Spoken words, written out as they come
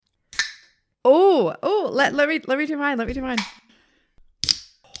Let me do mine.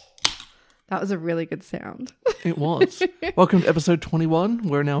 That was a really good sound. It was. Welcome to episode 21.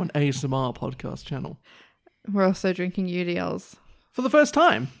 We're now an ASMR podcast channel. We're also drinking UDLs. For the first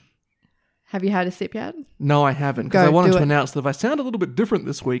time. Have you had a sip yet? No, I haven't. Because I wanted to announce that if I sound a little bit different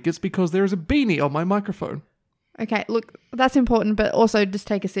this week, it's because there is a beanie on my microphone. Okay, look, that's important, but also just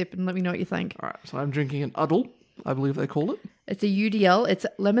take a sip and let me know what you think. All right, so I'm drinking an Uddle, I believe they call it. It's a UDL. It's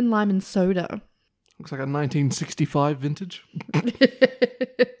lemon, lime, and soda. Looks like a 1965 vintage. All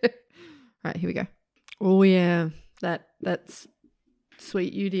right, here we go. Oh, yeah. That's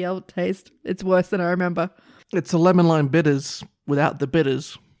sweet UDL taste. It's worse than I remember. It's a lemon lime bitters without the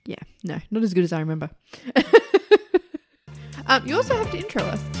bitters. Yeah, no, not as good as I remember. You also have to intro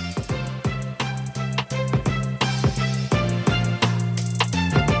us.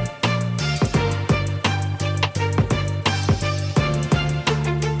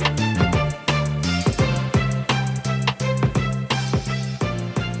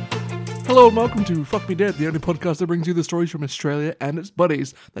 Hello and welcome to Fuck Me Dead, the only podcast that brings you the stories from Australia and its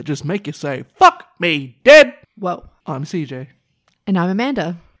buddies that just make you say, fuck me dead! Whoa. I'm CJ. And I'm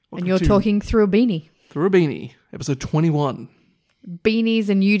Amanda. Welcome and you're to talking through a beanie. Through a Beanie, episode 21. Beanies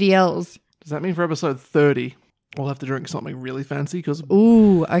and UDLs. Does that mean for episode 30, we'll have to drink something really fancy? Because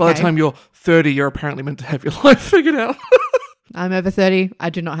Ooh, okay. by the time you're 30, you're apparently meant to have your life figured out. I'm over 30. I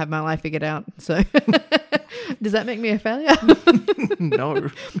do not have my life figured out. So does that make me a failure? No.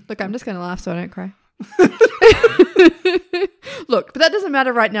 Look, I'm just going to laugh so I don't cry. Look, but that doesn't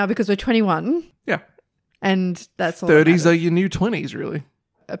matter right now because we're 21. Yeah. And that's all. 30s are your new 20s, really.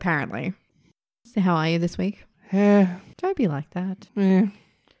 Apparently. So how are you this week? Yeah. Don't be like that. Yeah.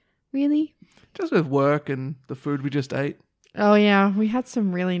 Really? Just with work and the food we just ate. Oh, yeah. We had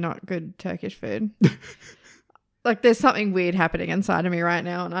some really not good Turkish food. Like, there's something weird happening inside of me right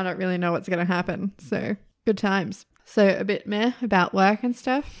now, and I don't really know what's going to happen. So, good times. So, a bit meh about work and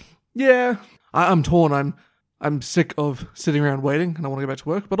stuff. Yeah. I'm torn. I'm sick of sitting around waiting, and I want to go back to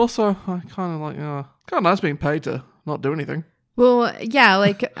work. But also, I kind of like, kind of nice being paid to not do anything. Well, yeah,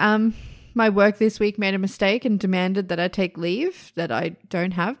 like, my work this week made a mistake and demanded that I take leave that I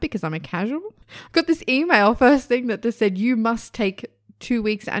don't have because I'm a casual. I got this email first thing that just said, you must take 2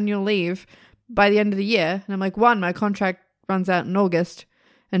 weeks annual leave by the end of the year. And I'm like, 1, my contract runs out in August.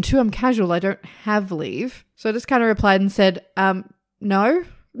 And 2, I'm casual. I don't have leave. So I just kind of replied and said, no.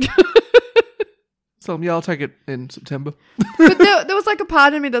 So, yeah, I'll take it in September. But there was like a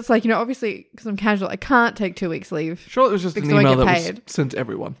part of me that's like, obviously, because I'm casual, I can't take 2 weeks leave. Sure, it was just an email that was sent to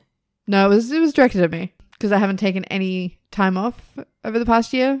everyone. No, it was directed at me because I haven't taken any time off over the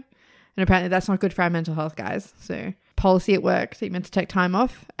past year. And apparently that's not good for our mental health, guys. So policy at work that you're meant to take time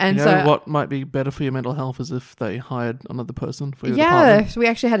off. And so what might be better for your mental health is if they hired another person for your department. department. So we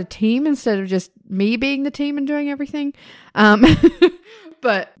actually had a team instead of just me being the team and doing everything.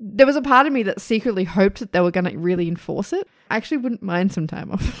 But there was a part of me that secretly hoped that they were going to really enforce it. I actually wouldn't mind some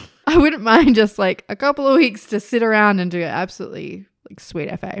time off. I wouldn't mind just like a couple of weeks to sit around and do absolutely like sweet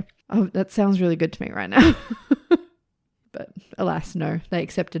FA. Oh, that sounds really good to me right now. But alas, no. They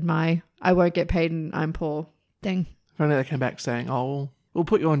accepted my I won't get paid and I'm poor thing. If only they came back saying, we'll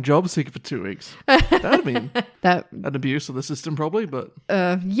put you on job seeker for 2 weeks. That would mean that an abuse of the system probably, but...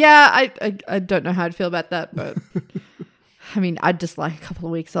 yeah, I don't know how I'd feel about that, but... I mean, I'd just like a couple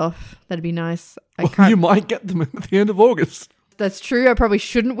of weeks off. That'd be nice. You might get them at the end of August. That's true. I probably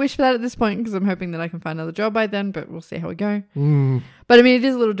shouldn't wish for that at this point because I'm hoping that I can find another job by then, but we'll see how we go. But I mean, it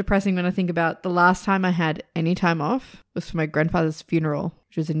is a little depressing when I think about the last time I had any time off was for my grandfather's funeral,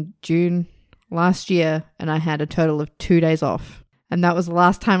 which was in June last year, and I had a total of 2 days off. And that was the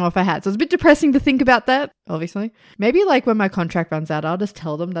last time off I had. So it's a bit depressing to think about that, obviously. Maybe like when my contract runs out, I'll just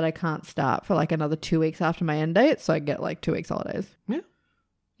tell them that I can't start for like another 2 weeks after my end date. So I get like 2 weeks holidays.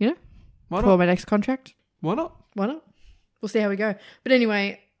 Yeah. Why not? For my next contract. Why not? We'll see how we go. But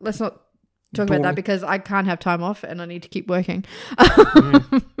anyway, let's not talk about that because I can't have time off and I need to keep working.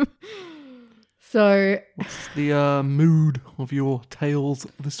 So. What's the mood of your tales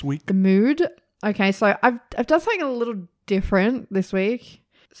this week? The mood? Okay, so I've done something a little different this week.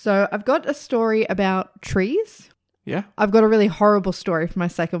 So I've got a story about trees. Yeah. I've got a really horrible story for my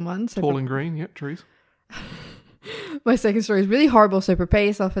second one. So Tall and green, yeah, trees. My second story is really horrible, so prepare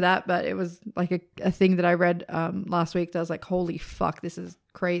yourself for that. But it was like a thing that I read last week that I was like, holy fuck, this is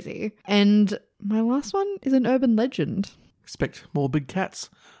crazy. And my last one is an urban legend. Expect more big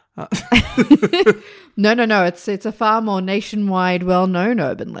cats. No. It's a far more nationwide, well-known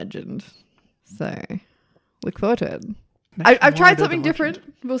urban legend. So look forward to it. I've tried Nationwide something urban different.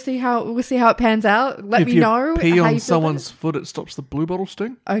 legend. We'll see how it pans out. Let If me you know. pee how you on feel about someone's foot, it stops the blue bottle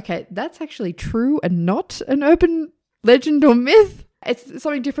sting. it. Okay, that's actually true and not an urban legend or myth. It's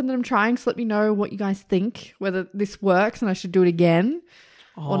something different that I'm trying. So let me know what you guys think. Whether this works and I should do it again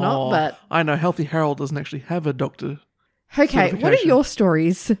or not. But I know Healthy Harold doesn't actually have a doctor. okay, what are certification. your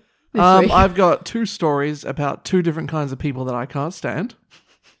stories? This week? I've got 2 stories about 2 different kinds of people that I can't stand.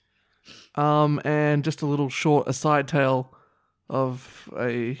 And just a little short aside tale of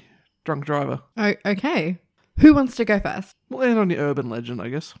a drunk driver. Oh, okay. Who wants to go first? We'll end on the urban legend, I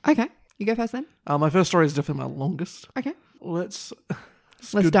guess. Okay, you go first then. My first story is definitely my longest. Okay, Let's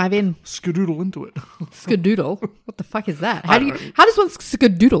dive in. skadoodle into it. Skadoodle. What the fuck is that? I How don't know. How does one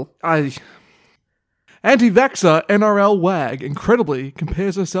skadoodle? Anti-vaxxer NRL WAG incredibly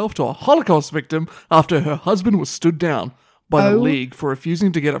compares herself to a Holocaust victim after her husband was stood down by the Oh. league for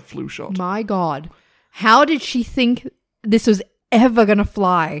refusing to get a flu shot. My God, how did she think this was ever gonna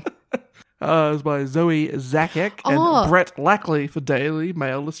fly? It was by Zoe Zakek and Oh. Brett Lackley for Daily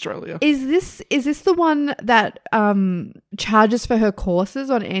Mail Australia. Is this the one that charges for her courses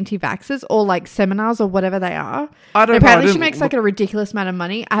on anti-vaxxers or like seminars or whatever they are? I don't know. Apparently, I she didn't makes like a ridiculous amount of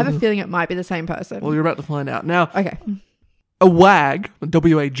money. I have a feeling it might be the same person. Well, you're about to find out. Now, Okay, a WAG,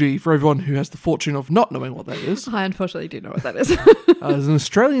 W-A-G, for everyone who has the fortune of not knowing what that is, I unfortunately do know what that is. is an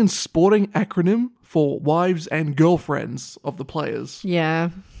Australian sporting acronym for wives and girlfriends of the players. Yeah.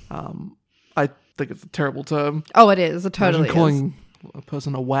 I think it's a terrible term. Oh, it is. It totally Imagine calling a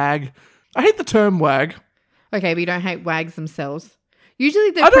person a WAG. I hate the term WAG. is. Okay, but you don't hate wags themselves.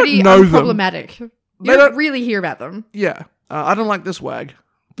 Usually they're I don't pretty know them. unproblematic. You They don't don't- really hear about them. Yeah. I don't like this WAG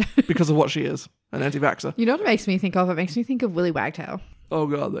because of what she is, an anti-vaxxer. You know what it makes me think of? It makes me think of Willy Wagtail. Oh,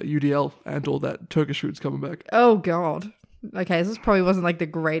 God, that UDL and all that Turkish food's coming back. Oh, God. Okay, this probably wasn't like the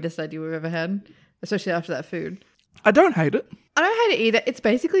greatest idea we've ever had, especially after that food. I don't hate it. I don't hate it either. It's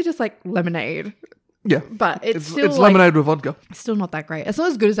basically just like lemonade, Yeah. but it's still It's like, lemonade with vodka. still not that great. It's not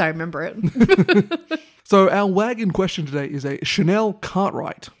as good as I remember it. So our WAG in question today is a Chanel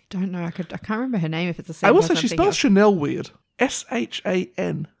Cartwright. Don't know. I can't remember her name if it's the same. I will person say I'm she thinking spells of. Chanel weird.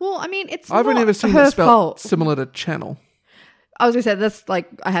 S-H-A-N. Well, I mean, it's I've not only ever seen her it spelled fault. similar to channel. I was gonna say that's like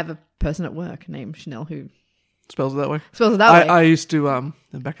I have a person at work named Chanel who Spells it that way. spells it that way. I used to,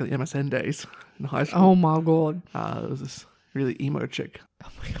 back in the MSN days in high school, Oh my God. there was this really emo chick Oh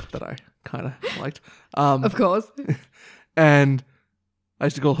my God. that I kind of liked. Of course. And I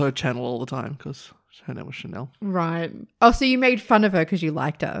used to call her Channel all the time because her name was Chanel. Right. Oh, so you made fun of her because you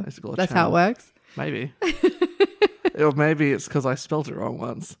liked her. used to call her That's how it Chanel. works. Maybe. Or maybe it's because I spelled it wrong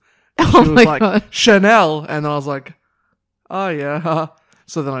once. Oh She my was like, God. Chanel. And I was like, oh, yeah.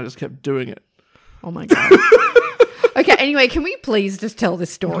 So then I just kept doing it. Oh my God. Okay, anyway, can we please just tell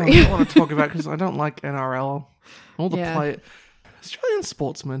this I story? don't want to talk about because I don't like NRL. All the Yeah. Australian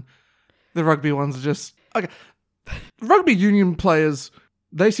sportsmen, the rugby ones are just okay. Rugby union players,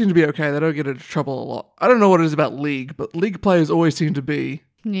 they seem to be okay. They don't get into trouble a lot. I don't know what it is about league, but league players always seem to be.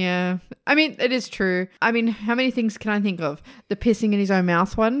 Yeah. I mean, it is true. I mean, how many things can I think of? The pissing in his own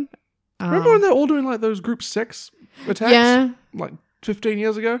mouth one. Remember when they're all doing like those group sex attacks? Yeah. Like 15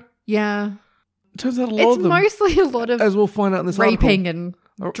 years ago? Yeah. It turns out a lot It's of them, mostly a lot of as we'll find out in this raping and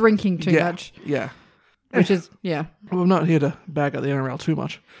Oh, drinking too yeah, much, Yeah. which is, yeah. Well, I'm not here to bag at the NRL too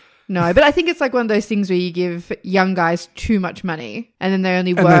much. No, but I think it's like one of those things where you give young guys too much money and then they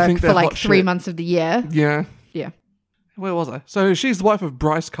only they work think for they're like hot 3 shit. months of the year. Yeah. Yeah. Where was I? So she's the wife of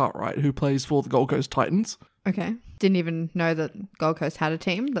Bryce Cartwright, who plays for the Gold Coast Titans. Okay. Didn't even know that Gold Coast had a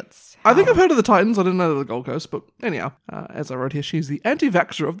team. I think I've heard of the Titans. I didn't know they were the Gold Coast, but anyhow, as I wrote here, she's the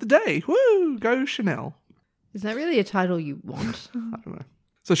anti-vaxxer of the day. Woo! Go Chanel. Is that really a title you want? I don't know.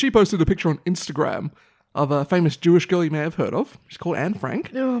 So she posted a picture on Instagram of a famous Jewish girl you may have heard of. She's called Anne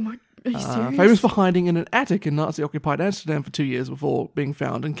Frank. Oh my, are you serious? Famous for hiding in an attic in Nazi-occupied Amsterdam for 2 years before being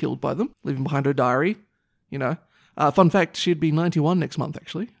found and killed by them, leaving behind her diary. You know. Fun fact, she'd be 91 next month,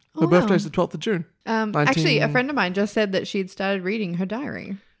 actually. Her Oh, wow. birthday's the 12th of June. Actually, a friend of mine just said that she'd started reading her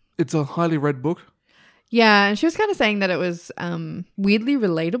diary. It's a highly read book. Yeah, and she was kind of saying that it was weirdly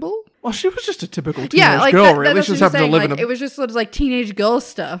relatable. Well, she was just a typical teenage Yeah, like girl, that, really. that's She what just she was happened to saying. live Like, in it was just sort of like teenage girl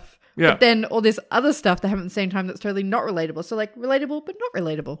stuff. Yeah. But then all this other stuff that happened at the same time that's totally not relatable. So like relatable, but not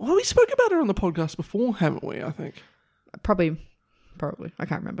relatable. Well, we spoke about her on the podcast before, haven't we, I think? Probably. I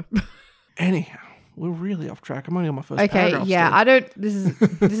can't remember. Anyhow, we're really off track. I'm only on my first Okay, paragraph yeah, still. I don't.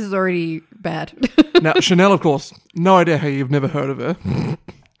 This is already bad. Now, Chanel, of course, no idea how you've never heard of her.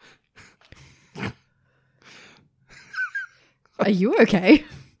 Are you okay?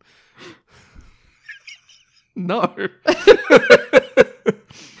 No.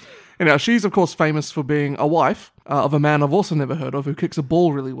 Anyhow, she's, of course, famous for being a wife of a man I've also never heard of who kicks a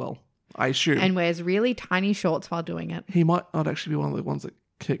ball really well, I assume. And wears really tiny shorts while doing it. He might not actually be one of the ones that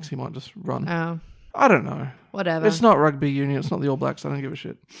kicks. He might just run. Oh, I don't know. whatever. It's not rugby union. It's not the All Blacks. I don't give a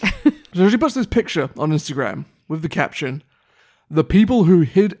shit. So she puts this picture on Instagram with the caption, "The people who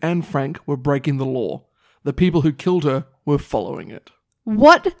hid Anne Frank were breaking the law. The people who killed her were following it."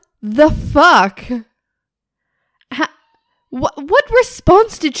 What the fuck? What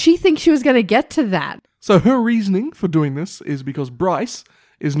response did she think she was going to get to that? So her reasoning for doing this is because Bryce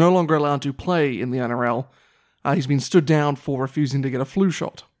is no longer allowed to play in the NRL. He's been stood down for refusing to get a flu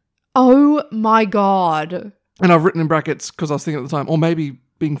shot. Oh my God. And I've written in brackets because I was thinking at the time, or maybe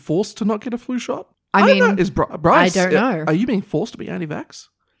being forced to not get a flu shot. I don't mean, know. Is Bryce? I don't know. Are you being forced to be anti-vax?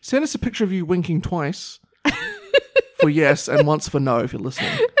 Send us a picture of you winking twice for yes and once for no if you're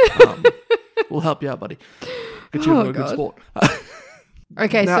listening. We'll help you out, buddy. Get you into a good sport.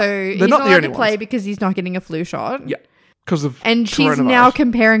 Okay, Now, so he's they're not not the allowed only to play ones. because he's not getting a flu shot. Yeah, because of And she's coronavirus. now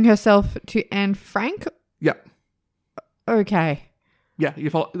comparing herself to Anne Frank? Yeah, Okay. yeah. You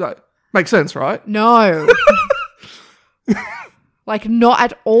follow, that makes sense, right? No. Like, not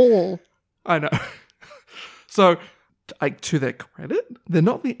at all. I know. So, to their credit, they're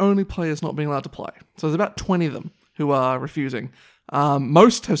not the only players not being allowed to play. So there's about 20 of them who are refusing.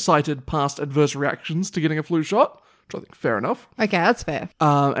 Most have cited past adverse reactions to getting a flu shot, which I think fair enough. Okay, that's fair.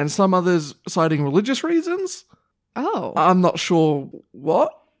 And some others citing religious reasons. Oh. I'm not sure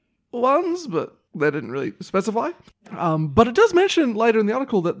what ones, but they didn't really specify. But it does mention later in the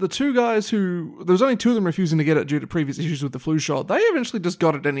article that the two guys there was only two of them refusing to get it due to previous issues with the flu shot. They eventually just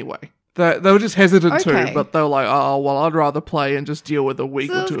got it anyway. They were just hesitant Okay. to, but they were like, oh, well, I'd rather play and just deal with a week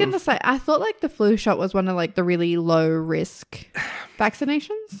So I or was two. going to say, I thought like the flu shot was one of like the really low risk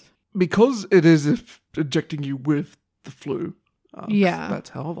vaccinations. Because it is injecting you with the flu. Yeah.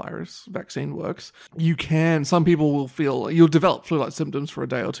 That's how a virus vaccine works. Some people will you'll develop flu-like symptoms for a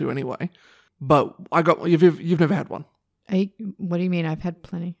day or two anyway. But you've never had one. What do you mean? I've had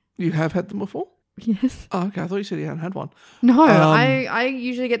plenty. You have had them before? Yes. Oh, okay. I thought you said you hadn't had one. No, I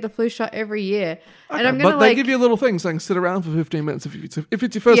usually get the flu shot every year. Okay, And I'm going but to they give you a little thing saying sit around for 15 minutes. If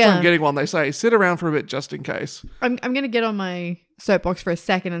it's your first time getting one, they say sit around for a bit just in case. I'm going to get on my soapbox for a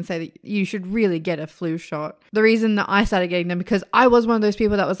second and say that you should really get a flu shot. The reason that I started getting them, because I was one of those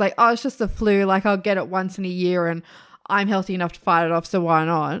people that was like, oh, it's just the flu. Like, I'll get it once in a year and I'm healthy enough to fight it off, so why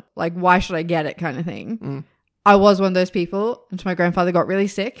not? Like, why should I get it kind of thing? Mm. I was one of those people until my grandfather got really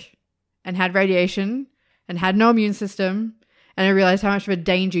sick and had radiation and had no immune system. And I realized how much of a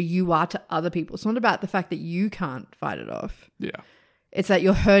danger you are to other people. It's not about the fact that you can't fight it off. Yeah. It's that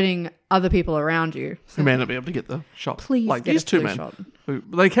you're hurting other people around you. Who may not be able to get the shot. Please like get these a two flu men. shot.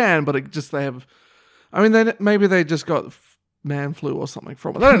 They can, but they have... I mean, maybe they just got man flu or something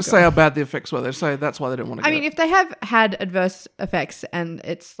from it. They don't say how bad the effects were. They say that's why they didn't want to get I mean, it. if they have had adverse effects and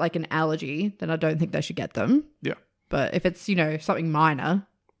it's like an allergy, then I don't think they should get them. Yeah. But if it's, something minor,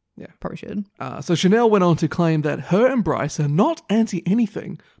 Yeah. probably should. So Chanel went on to claim that her and Bryce are not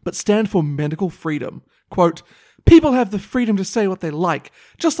anti-anything, but stand for medical freedom. Quote, people have the freedom to say what they like,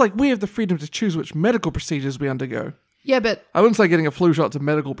 just like we have the freedom to choose which medical procedures we undergo. Yeah, but I wouldn't say getting a flu shot's a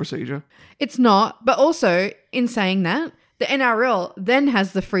medical procedure. it's not. But also, in saying that, the NRL then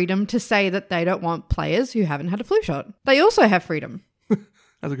has the freedom to say that they don't want players who haven't had a flu shot. They also have freedom.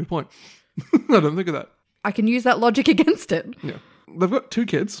 That's a good point. I don't think of that. I can use that logic against it. Yeah. They've got 2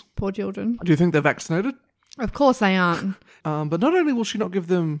 kids. Poor children. Do you think they're vaccinated? Of course they aren't. But not only will she not give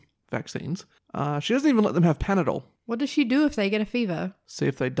them vaccines, she doesn't even let them have Panadol. What does she do if they get a fever? See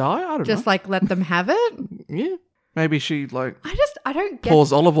if they die? I don't know. Just like let them have it? Yeah. Maybe she I don't get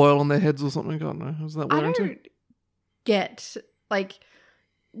pours olive oil on their heads or something. I don't know. Is that I what into? don't get,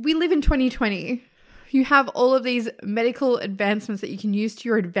 we live in 2020. You have all of these medical advancements that you can use to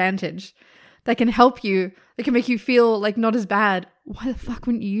your advantage that can help you, that can make you feel like not as bad. Why the fuck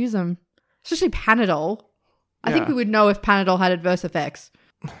wouldn't you use them? Especially Panadol. I think Yeah. we would know if Panadol had adverse effects.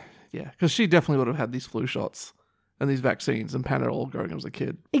 Yeah, because she definitely would have had these flu shots and these vaccines and Panadol growing up as a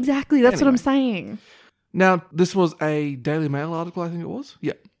kid. Exactly. That's what Anyway. I'm saying. Now, this was a Daily Mail article, I think it was.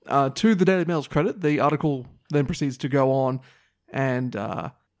 Yeah. To the Daily Mail's credit, the article then proceeds to go on and,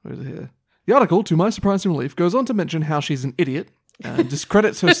 where is it here? The article, to my surprise and relief, goes on to mention how she's an idiot and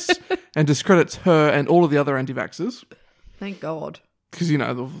discredits her and all of the other anti-vaxxers. Thank God. Because,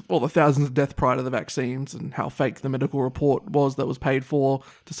 all the thousands of deaths prior to the vaccines and how fake the medical report was that was paid for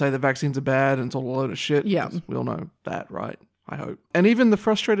to say the vaccines are bad and it's all a load of shit. Yeah. We all know that, right? I hope. And even the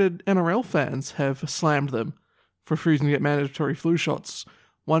frustrated NRL fans have slammed them for refusing to get mandatory flu shots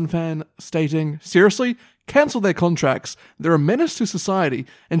One fan stating, seriously, cancel their contracts. They're a menace to society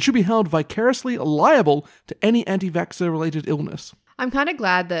and should be held vicariously liable to any anti-vaxxer related illness. I'm kind of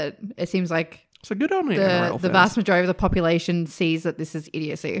glad that it seems like So good on you, the vast majority of the population sees that this is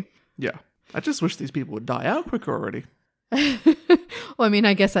idiocy. Yeah. I just wish these people would die out quicker already. Well, I mean,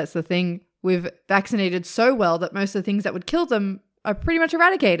 I guess that's the thing. We've vaccinated so well that most of the things that would kill them are pretty much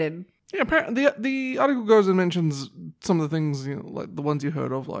eradicated. Yeah, apparently the article goes and mentions some of the things, like the ones you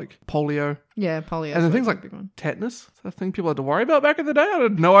heard of, like polio. Yeah, polio. And then things like tetanus. That's a thing people had to worry about back in the day. I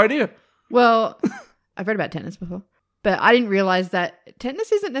had no idea. Well, I've read about tetanus before, but I didn't realize that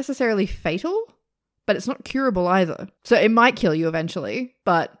tetanus isn't necessarily fatal, but it's not curable either. So it might kill you eventually,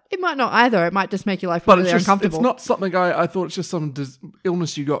 but it might not either. It might just make your life really uncomfortable. It's not something I thought it's just some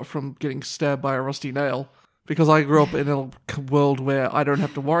illness you got from getting stabbed by a rusty nail. Because I grew up in a world where I don't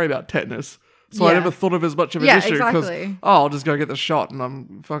have to worry about tetanus. So I never thought of it as much of an issue. Exactly. Because, I'll just go get the shot and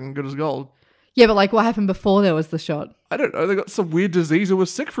I'm fucking good as gold. Yeah, but like what happened before there was the shot? I don't know. They got some weird disease and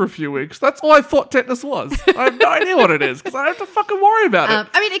was sick for a few weeks. That's all I thought tetanus was. I have no idea what it is because I don't have to fucking worry about it.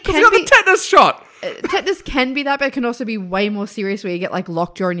 I mean, it can be. Because you got the tetanus shot. Tetanus can be that, but it can also be way more serious where you get like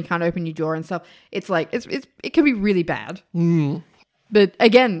lockjaw and you can't open your jaw and stuff. It's like, it can be really bad. But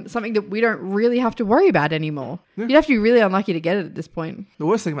again, something that we don't really have to worry about anymore. Yeah. You'd have to be really unlucky to get it at this point. The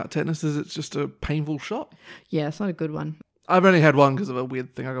worst thing about tetanus is it's just a painful shot. Yeah, it's not a good one. I've only had one because of a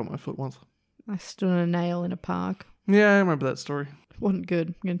weird thing I got on my foot once. I stood on a nail in a park. Yeah, I remember that story. It wasn't good.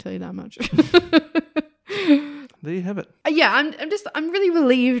 I'm going to tell you that much. There you have it. Yeah, I'm really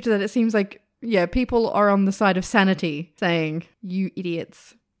relieved that it seems like, people are on the side of sanity saying, you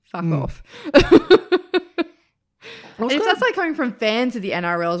idiots, fuck off. And it's that's like coming from fans of the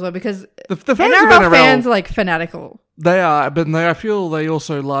NRL as well, because the fans NRL of NRL fans are like fanatical. They are, but I feel they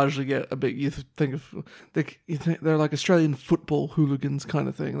also largely get a bit. You think they're like Australian football hooligans kind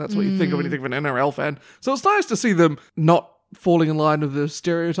of thing. That's what you think of when you think of an NRL fan. So it's nice to see them not falling in line with the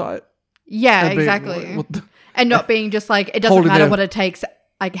stereotype. Yeah, exactly. And not being just like, it doesn't matter what it takes.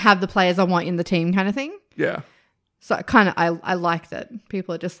 Like, have the players I want in the team kind of thing. Yeah. So I like that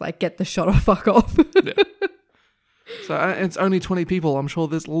people are just like, get the shot or fuck off. Yeah. So it's only 20 people. I'm sure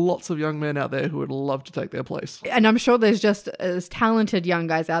there's lots of young men out there who would love to take their place. And I'm sure there's just as talented young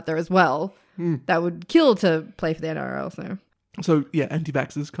guys out there as well that would kill to play for the NRL. So yeah,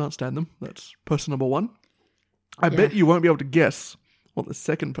 anti-vaxxers, can't stand them. That's person number one. I bet you won't be able to guess what the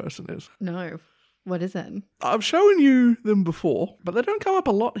second person is. No. What is it? I've shown you them before, but they don't come up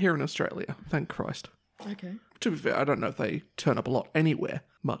a lot here in Australia. Thank Christ. Okay. To be fair, I don't know if they turn up a lot anywhere,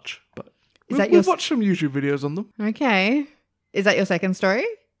 much, but we've watched some YouTube videos on them. Okay. Is that your second story?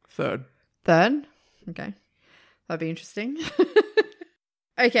 Third? Okay. That'd be interesting.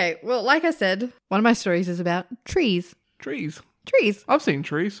 Okay. Well, like I said, one of my stories is about trees. Trees? Trees. I've seen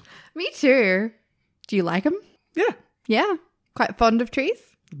trees. Me too. Do you like them? Yeah. Yeah. Quite fond of trees?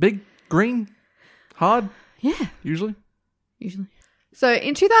 Big, green, hard. Yeah. Usually. So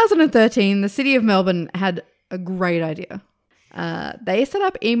in 2013, the city of Melbourne had a great idea. They set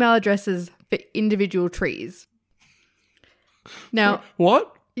up email addresses for individual trees. Now,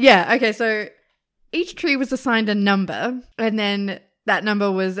 what? Yeah, okay, so each tree was assigned a number, and then that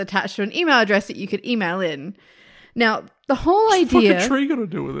number was attached to an email address that you could email in. Now, the whole idea... What's a tree got to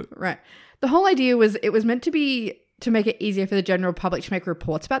do with it? Right. The whole idea was it was meant to be to make it easier for the general public to make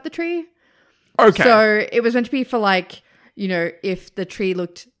reports about the tree. Okay. So it was meant to be for like, if the tree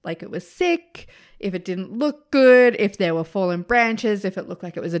looked like it was sick, if it didn't look good, if there were fallen branches, if it looked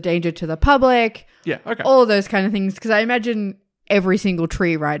like it was a danger to the public. Yeah, okay. All of those kind of things. Because I imagine every single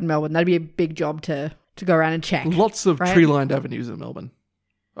tree right in Melbourne, that'd be a big job to go around and check. Lots of tree-lined avenues in Melbourne.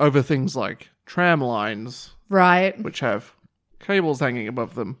 Over things like tram lines. Right. Which have cables hanging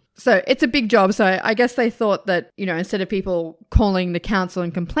above them. So it's a big job. So I guess they thought that, instead of people calling the council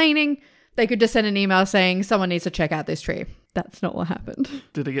and complaining, they could just send an email saying someone needs to check out this tree. That's not what happened.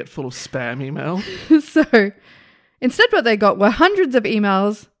 Did it get full of spam email? So instead what they got were hundreds of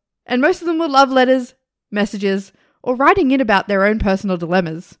emails, and most of them were love letters, messages, or writing in about their own personal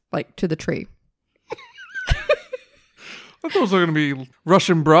dilemmas, like to the tree. I thought it was going to be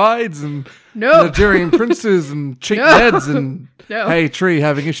Russian brides and no. Nigerian princes and cheap dads and, no. Hey, tree,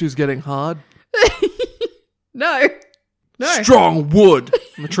 having issues getting hard? No. Strong wood.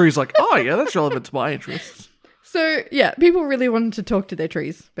 And the tree's like, oh, yeah, that's relevant to my interests. So, yeah, people really wanted to talk to their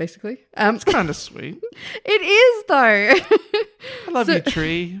trees, basically. It's kind of sweet. It is, though. I love you,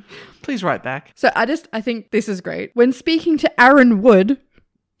 tree. Please write back. So, I think this is great. When speaking to Aaron Wood...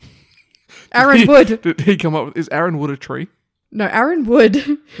 Did he come up with... Is Aaron Wood a tree? No, Aaron Wood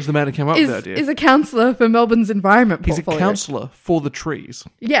is the man who came up with the idea. is a counsellor for Melbourne's environment He's portfolio. a counsellor for the trees.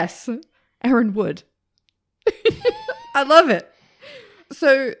 Yes, Aaron Wood. I love it.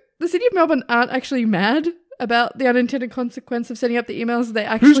 So the City of Melbourne aren't actually mad about the unintended consequence of setting up the emails. They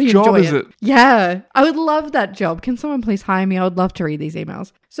actually Whose job enjoy is it? Yeah, I would love that job. Can someone please hire me? I would love to read these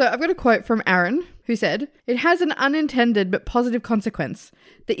emails. So I've got a quote from Aaron who said, "It has an unintended but positive consequence.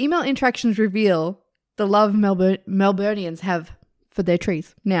 The email interactions reveal the love Melburnians have for their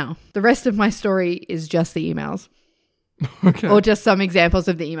trees." Now, the rest of my story is just the emails. Okay. Or just some examples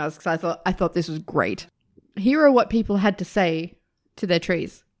of the emails because I thought this was great. Here are what people had to say to their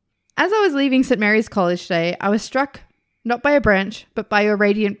trees. "As I was leaving St. Mary's College today, I was struck not by a branch, but by your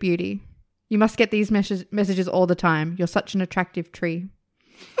radiant beauty. You must get these messages all the time. You're such an attractive tree."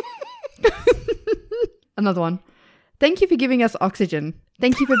 Another one. "Thank you for giving us oxygen.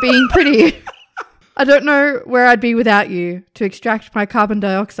 Thank you for being pretty. I don't know where I'd be without you to extract my carbon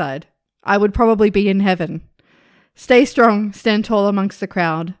dioxide. I would probably be in heaven. Stay strong, stand tall amongst the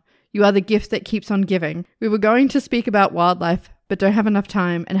crowd. You are the gift that keeps on giving. We were going to speak about wildlife, but don't have enough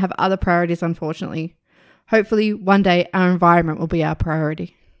time and have other priorities, unfortunately. Hopefully, one day our environment will be our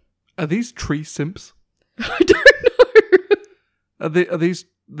priority." Are these tree simps? I don't know. Are these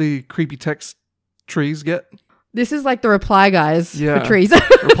the creepy text trees get? This is like the reply guys Yeah. for trees.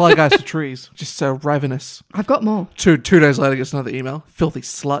 Reply guys to trees. Just so ravenous. I've got more. 2 days later, gets another email. Filthy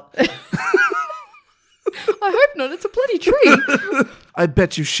slut. I hope not. It's a bloody tree. I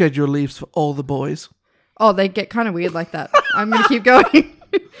bet you shed your leaves for all the boys. Oh, they get kind of weird like that. I'm going to keep going.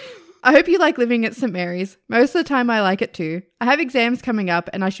 "I hope you like living at St. Mary's. Most of the time I like it too. I have exams coming up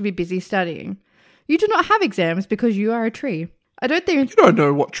and I should be busy studying. You do not have exams because you are a tree. I don't think You don't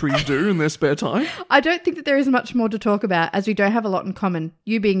know what trees do in their spare time. that there is much more to talk about as we don't have a lot in common,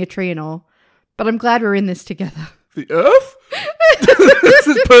 you being a tree and all. But I'm glad we're in this together." The earth? Does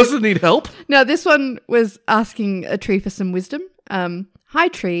this person need help? Now, this one was asking a tree for some wisdom. "Hi,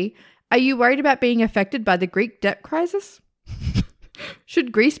 tree. Are you worried about being affected by the Greek debt crisis?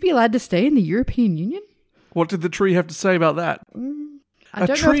 Should Greece be allowed to stay in the European Union?" What did the tree have to say about that? I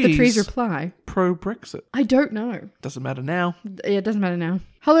don't know if the trees trees- reply. Pro-Brexit. I don't know. Doesn't matter now. Yeah, it doesn't matter now.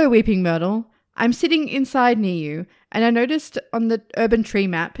 "Hello, Weeping Myrtle. I'm sitting inside near you, and I noticed on the urban tree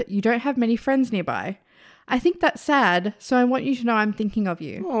map you don't have many friends nearby. I think that's sad, so I want you to know I'm thinking of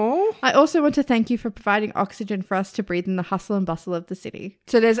you. Oh. I also want to thank you for providing oxygen for us to breathe in the hustle and bustle of the city."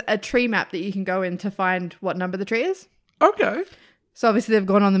 So there's a tree map that you can go in to find what number the tree is. Okay. So obviously they've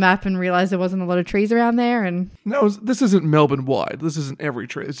gone on the map and realised there wasn't a lot of trees around there, and No, this isn't Melbourne wide. This isn't every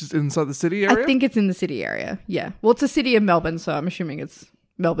tree. It's just inside the city area. I think it's in the city area. Yeah. Well, it's a city of Melbourne, so I'm assuming it's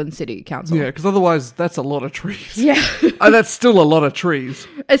Melbourne City Council. Yeah, because otherwise that's a lot of trees. Yeah. That's still a lot of trees.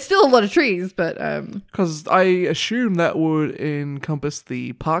 It's still a lot of trees, but Because I assume that would encompass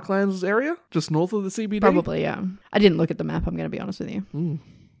the Parklands area, just north of the CBD. probably, yeah. I didn't look at the map, I'm going to be honest with you.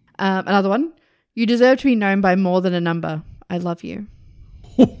 Another one. "You deserve to be known by more than a number. I love you."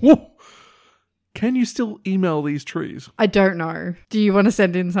 Can you still email these trees? I don't know. Do you want to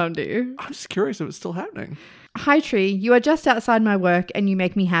send in some, do you? I'm just curious if it's still happening. "Hi, tree. You are just outside my work and you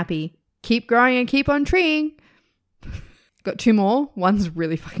make me happy. Keep growing and keep on treeing." Got 2 more. One's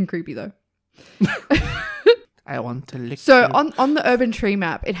really fucking creepy, though. I want to lick So you. on the urban tree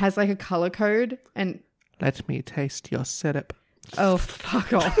map, it has like a color code and... Let me taste your syrup. Oh,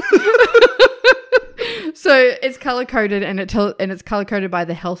 fuck off. So it's color coded and it's color coded by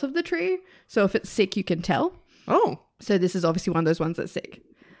the health of the tree. So if it's sick, you can tell. Oh. So this is obviously one of those ones that's sick.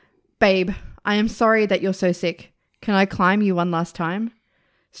 "Babe, I am sorry that you're so sick. Can I climb you one last time?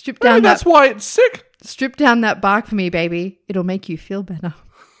 Strip Maybe down that's why it's sick. Strip down that bark for me, baby. It'll make you feel better."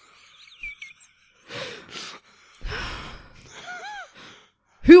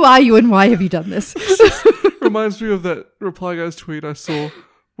 Who are you and why have you done this? Reminds me of that Reply Guys tweet I saw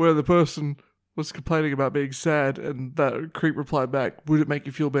where the person was complaining about being sad and that creep replied back, "Would it make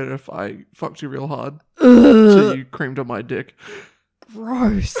you feel better if I fucked you real hard? So you creamed on my dick."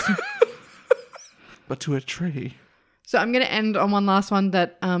 Gross. But to a tree. So I'm going to end on one last one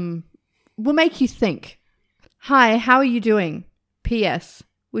that will make you think. "Hi, how are you doing? P.S.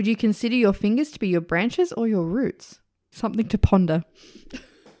 Would you consider your fingers to be your branches or your roots?" Something to ponder.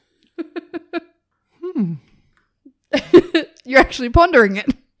 You're actually pondering it.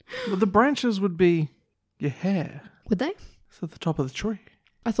 Well, the branches would be your hair. Would they? It's at the top of the tree.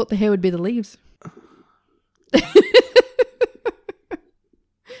 I thought the hair would be the leaves.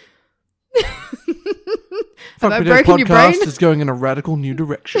 Fuck I Me Dead broken your podcast brain? is going in a radical new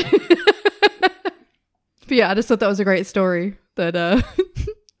direction. But yeah, I just thought that was a great story that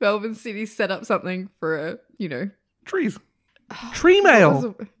Melbourne City set up something for Trees. Tree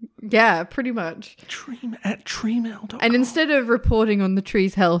mail. Yeah, pretty much. At treemail.com. And instead of reporting on the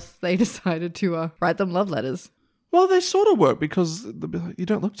tree's health, they decided to write them love letters. Well, they sort of work because they'll be like, you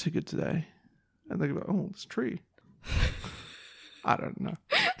don't look too good today. And they go, oh, this tree. I don't know.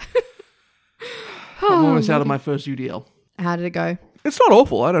 I'm almost out of my first UDL. How did it go? It's not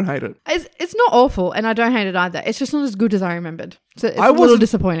awful. I don't hate it. It's not awful, and I don't hate it either. It's just not as good as I remembered. So it's a little wasn't-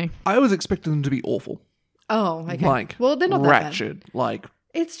 disappointing. I was expecting them to be awful. Oh, okay. Like, well, they're not that bad. ratchet, like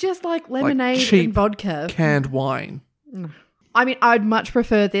It's just like lemonade cheap and vodka. canned wine. I mean, I'd much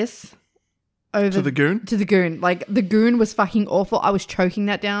prefer this over To the goon? To the goon. Like, the goon was fucking awful. I was choking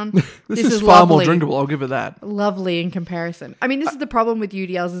that down. This is far more lovely. drinkable, I'll give it that. Lovely in comparison. I mean, this is the problem with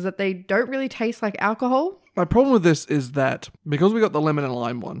UDLs is that they don't really taste like alcohol. My problem with this is that because we got the lemon and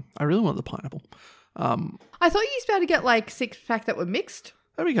lime one, I really want the pineapple. I thought you used to be able to get like 6-pack that were mixed.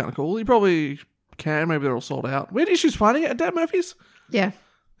 That'd be kind of cool. You probably can. Maybe they're all sold out. Weird issues finding it at Dan Murphy's. Yeah.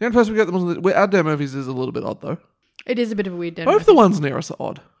 The only place we get them was our Dan Murphy's is a little bit odd though. It is a bit of a weird den. Both the ones near us are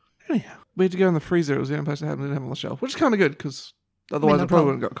odd. Anyhow, we had to go in the freezer. It was the only place they didn't have on the shelf, which is kind of good because otherwise they're it probably cold.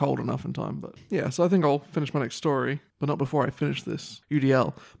 wouldn't got cold enough in time. But yeah, so I think I'll finish my next story, but not before I finish this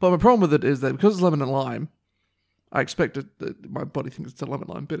UDL. But my problem with it is that because it's lemon and lime, I expected that my body thinks it's a lemon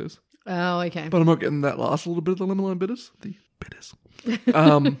lime bitters. Oh, okay. But I'm not getting that last little bit of the lemon lime bitters. The bitters.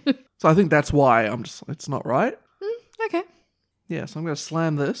 So I think that's why it's not right. Okay. Yeah, so I'm going to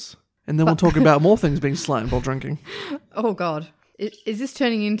slam this. And then we'll talk about more things being slammed while drinking. Oh, God. Is this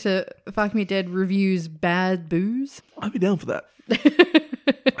turning into Fuck Me Dead reviews bad booze? I'd be down for that.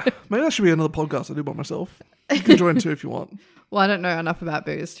 Maybe that should be another podcast I do by myself. You can join too if you want. Well, I don't know enough about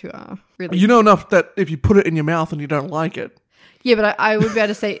booze to really... You know enough that if you put it in your mouth and you don't like it. Yeah, but I would be able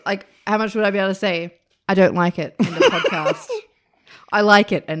to say, like, how much would I be able to say? I don't like it. End of podcast. I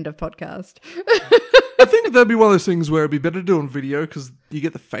like it. End of podcast. I think that'd be one of those things where it'd be better to do on video because you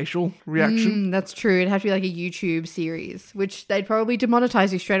get the facial reaction. That's true. It'd have to be like a YouTube series, which they'd probably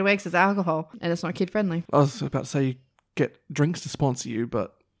demonetize you straight away because it's alcohol and it's not kid friendly. I was about to say you get drinks to sponsor you,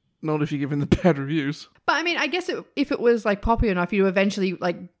 but not if you're giving the bad reviews. But I mean, I guess if it was like popular enough, you'd eventually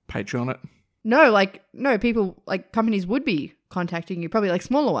like... Patreon it. No, people, like companies would be contacting you, probably like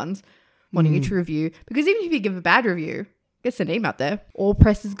smaller ones, wanting you to review. Because even if you give a bad review, gets the name out there. All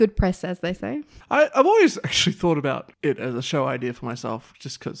press is good press, as they say. I've always actually thought about it as a show idea for myself,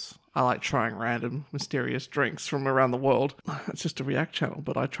 just because I like trying random mysterious drinks from around the world. It's just a React channel,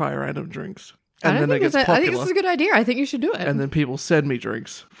 but I try random drinks. And then it gets popular. I think this is a good idea. I think you should do it. And then people send me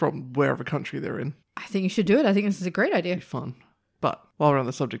drinks from wherever country they're in. I think you should do it. I think this is a great idea. It'd be fun. But while we're on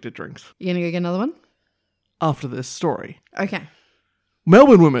the subject of drinks, You gonna go get another one? after this story, Okay.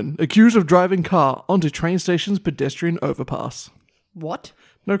 Melbourne woman accused of driving car onto train station's pedestrian overpass. What?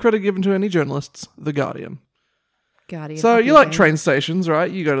 No credit given to any journalists. The Guardian. Guardian. So of you your like game. train stations, right?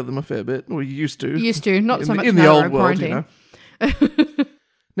 You go to them a fair bit. Or you used to. Used to, not so much in now the we're old in world, you know. quarantine.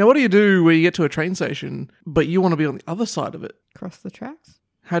 Now, what do you do where you get to a train station, but you want to be on the other side of it? Cross the tracks.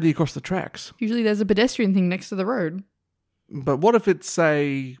 How do you cross the tracks? Usually there's a pedestrian thing next to the road. But what if it's,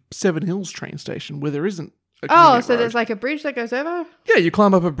 say, Seven Hills train station where there isn't a Oh, convenient so road? there's like a bridge that goes over? Yeah, you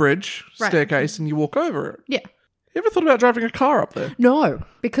climb up a bridge, Right. staircase, and you walk over it. Yeah. You ever thought about driving a car up there? No,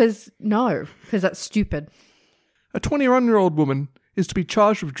 because that's stupid. A 21-year-old woman is to be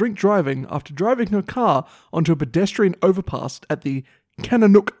charged with drink driving after driving her car onto a pedestrian overpass at the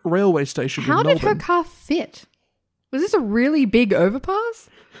Kananook railway station How in did her Melbourne. car fit? Was this a really big overpass?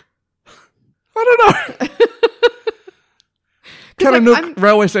 I don't know. 'Cause, like, Kananook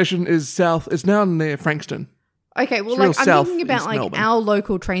railway station is south. It's now near Frankston. Okay, well, It's real like I'm south thinking about East like Melbourne. our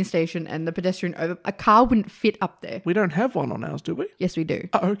local train station and the pedestrian over. A car wouldn't fit up there. We don't have one on ours, do we? Yes, we do,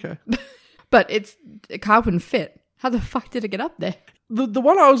 Oh, okay. but a car wouldn't fit. How the fuck did it get up there? The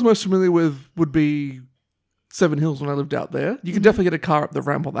one I was most familiar with would be Seven Hills when I lived out there. You could definitely get a car up the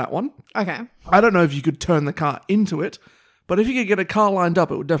ramp on that one. Okay, I don't know if you could turn the car into it, but if you could get a car lined up,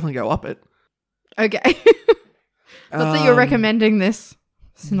 it would definitely go up it. okay. Not that you're recommending this.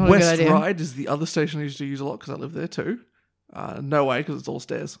 It's not a West good idea. Ryde is the other station I used to use a lot because I live there too. No way, because it's all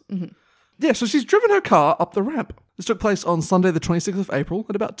stairs. Mm-hmm. Yeah, so she's driven her car up the ramp. This took place on Sunday, the 26th of April,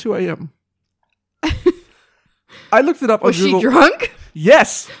 at about 2 a.m. I looked it up on Was she Google. drunk?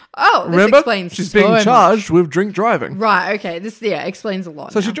 Yes. Oh, this Remember? explains She's so being much. charged with drink driving. Right. Okay. This explains a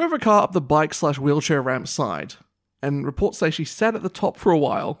lot. So now. she drove her car up the bike/wheelchair ramp side, and reports say she sat at the top for a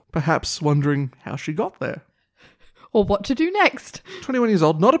while, perhaps wondering how she got there. or what to do next. 21 years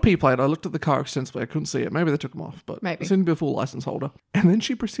old, not a P plate. I looked at the car extensively. I couldn't see it. Maybe they took them off, but Maybe. it seemed to be a full license holder. And then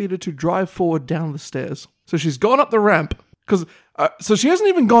she proceeded to drive forward down the stairs. So she's gone up the ramp because so she hasn't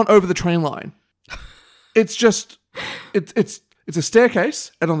even gone over the train line. It's just It's a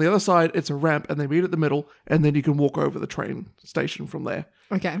staircase, and on the other side, it's a ramp, and they meet at the middle, and then you can walk over the train station from there.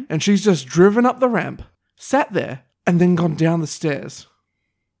 Okay. And she's just driven up the ramp, sat there, and then gone down the stairs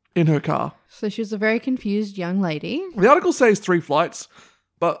in her car. So she was a very confused young lady. The article says 3 flights,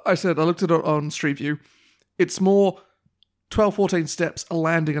 but I looked at it on Street View. It's more 12, 14 steps, a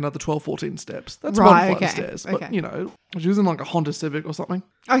landing, another 12, 14 steps. That's one flight of stairs. But, she was in like a Honda Civic or something.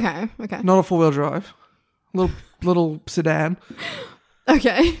 Okay. Not a 4-wheel drive. Little sedan.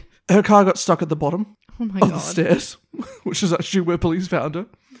 Okay. Her car got stuck at the bottom of God. the stairs, which is actually where police found her.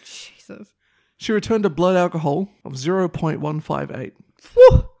 Jesus. She returned a blood alcohol of 0.158.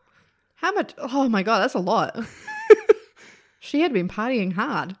 Whew. How much? Oh my God, that's a lot. She had been partying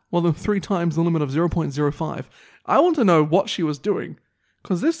hard. More than 3 times the limit of 0.05. I want to know what she was doing,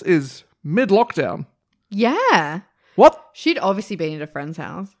 because this is mid-lockdown. Yeah. What? She'd obviously been at a friend's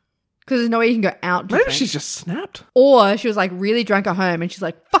house. Because there's no way you can go out. Maybe she's just snapped. Or she was like really drunk at home and she's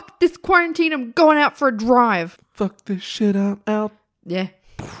like, fuck this quarantine, I'm going out for a drive. Fuck this shit out. Yeah.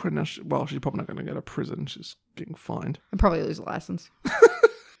 And now she's probably not going to go to prison. She's getting fined. And probably lose a license.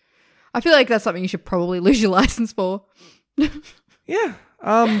 I feel like that's something you should probably lose your license for. Yeah.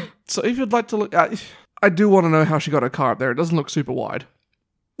 So if you'd like to look, I do want to know how she got her car up there. It doesn't look super wide.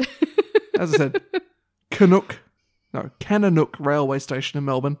 As I said, Kananook Railway Station in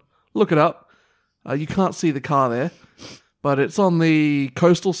Melbourne. Look it up. You can't see the car there, but it's on the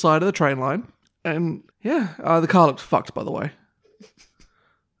coastal side of the train line. And yeah, the car looked fucked, by the way.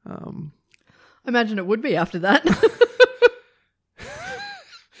 I imagine it would be after that.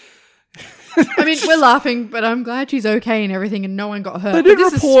 I mean, we're laughing, but I'm glad she's okay and everything and no one got hurt.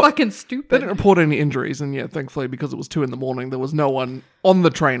 This is fucking stupid. They didn't report any injuries, and yeah, thankfully, because it was 2 a.m, there was no one on the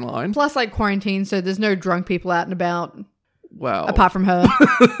train line. Plus, like, quarantine, so there's no drunk people out and about. Well, apart from her.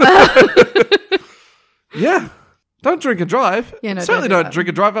 Yeah. Don't drink and drive. Yeah, no, certainly don't drink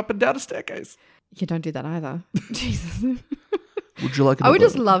and drive up and down a staircase. You don't do that either. Jesus. Would you like I would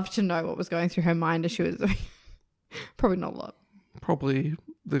just love to know what was going through her mind as she was... Probably not a lot. Probably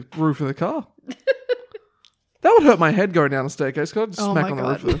the roof of the car. That would hurt my head going down a staircase. Could I just smack on the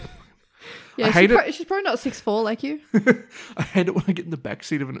roof of it? Yeah, I hate it. She's probably not 6'4" like you. I hate it when I get in the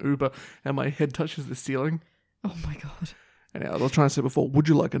backseat of an Uber and my head touches the ceiling. Oh my God. Anyhow, I was trying to say before, would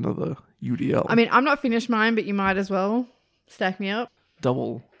you like another UDL? I mean, I'm not finished mine, but you might as well stack me up.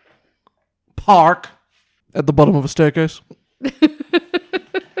 Double park at the bottom of a staircase. And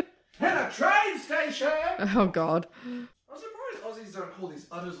a train station! Oh God. I'm surprised Aussies don't call these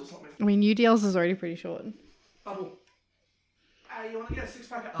udders or something. I mean, UDLs is already pretty short. Uddle. Hey, you want to get a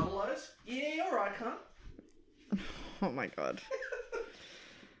 6-pack of Uddelos? Yeah, alright, cunt. Oh my God.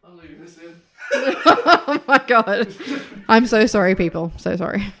 I'm leaving this in. Oh my God. I'm so sorry, people. So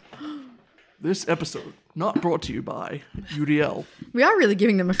sorry. This episode not brought to you by UDL. We are really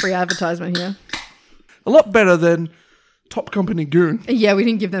giving them a free advertisement here. A lot better than Top Company Goon. Yeah, we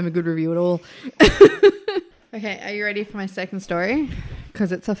didn't give them a good review at all. Okay, are you ready for my second story?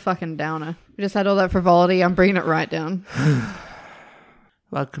 Because it's a fucking downer. We just had all that frivolity. I'm bringing it right down.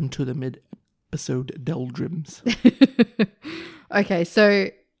 Welcome to the mid-episode doldrums. Okay, so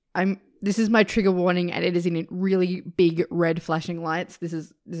this is my trigger warning, and it is in really big red flashing lights. This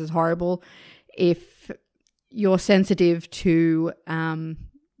is horrible. If you're sensitive to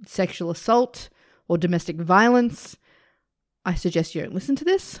sexual assault or domestic violence, I suggest you don't listen to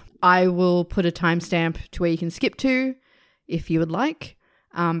this. I will put a timestamp to where you can skip to if you would like,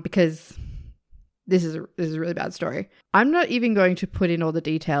 because this is a really bad story. I'm not even going to put in all the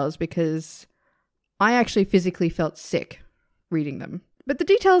details because I actually physically felt sick reading them. But the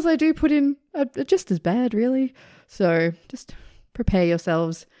details I do put in are just as bad, really. So just prepare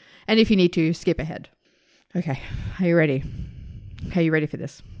yourselves. And if you need to, skip ahead. Okay, are you ready? Okay, you ready for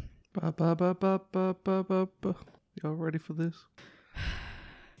this? Y'all ready for this?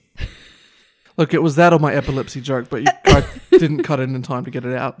 Look, it was that or my epilepsy joke, but I didn't cut it in time to get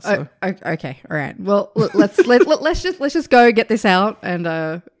it out. So. Okay, all right. Well, let's just go get this out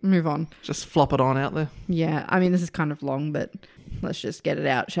and move on. Just flop it on out there. Yeah, I mean, this is kind of long, but let's just get it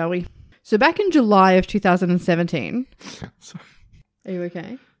out, shall we? So back in July of 2017. Sorry. Are you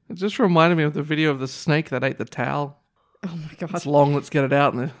okay? It just reminded me of the video of the snake that ate the towel. Oh my God. It's long, let's get it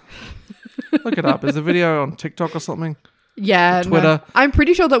out. Look it up. There's a video on TikTok or something. Yeah, Twitter. No. I'm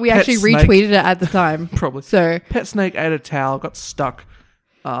pretty sure that we actually retweeted it at the time. Probably. So pet snake ate a towel, got stuck.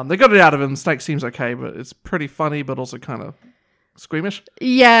 They got it out of him. The snake seems okay, but it's pretty funny, but also kind of squeamish.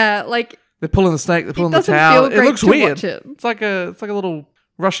 Yeah, like they're pulling the snake, they're pulling the towel. It looks weird. It's like a little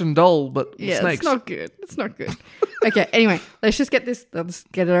Russian doll, but yeah, snakes. It's not good. Okay, anyway, let's get it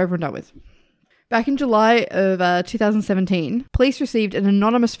over and done with. Back in July of 2017, police received an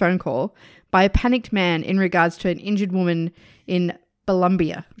anonymous phone call by a panicked man in regards to an injured woman in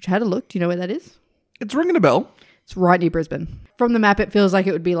Columbia, which I had a look. Do you know where that is? It's ringing a bell. It's right near Brisbane. From the map, it feels like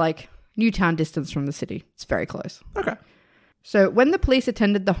it would be like Newtown distance from the city. It's very close. Okay. So when the police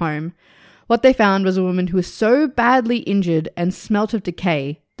attended the home, what they found was a woman who was so badly injured and smelt of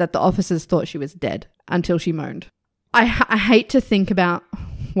decay that the officers thought she was dead until she moaned. I hate to think about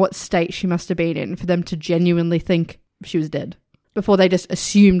what state she must have been in for them to genuinely think she was dead before they just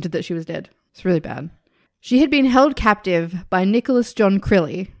assumed that she was dead. It's really bad. She had been held captive by Nicholas John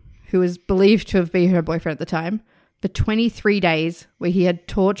Crilly, who was believed to have been her boyfriend at the time, for 23 days, where he had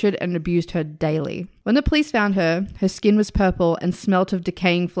tortured and abused her daily. When the police found her, her skin was purple and smelt of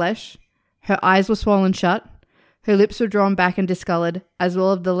decaying flesh. Her eyes were swollen shut. Her lips were drawn back and discolored, as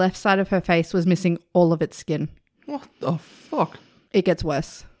well as the left side of her face was missing all of its skin. What the fuck? It gets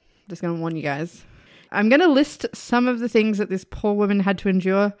worse. Just going to warn you guys. I'm going to list some of the things that this poor woman had to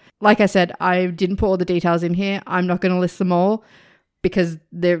endure. Like I said, I didn't put all the details in here. I'm not going to list them all because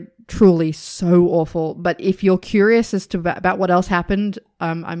they're truly so awful. But if you're curious as to about what else happened,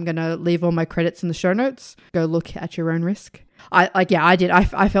 I'm going to leave all my credits in the show notes. Go look at your own risk. I did.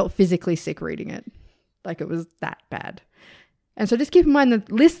 I felt physically sick reading it. Like it was that bad. And so just keep in mind the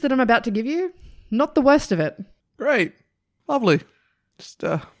list that I'm about to give you, not the worst of it. Great. Lovely. Just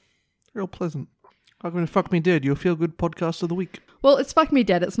real pleasant. I'm going to fuck me dead. Your feel good podcast of the week. Well, it's fuck me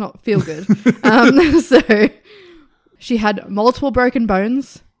dead. It's not feel good. So she had multiple broken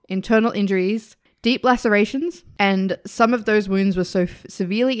bones, internal injuries, deep lacerations, and some of those wounds were so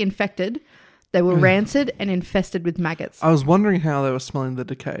severely infected they were rancid and infested with maggots. I was wondering how they were smelling the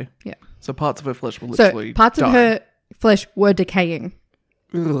decay. Yeah. So parts of her flesh were literally parts dying. of her flesh were decaying.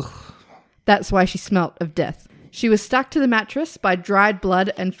 Ugh. That's why she smelt of death. She was stuck to the mattress by dried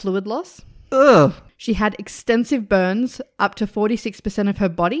blood and fluid loss. Ugh. She had extensive burns, up to 46% of her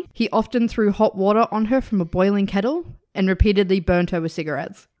body. He often threw hot water on her from a boiling kettle and repeatedly burnt her with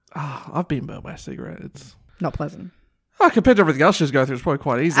cigarettes. I've been burnt by a cigarette. It's not pleasant. Compared to everything else she was going through, it's probably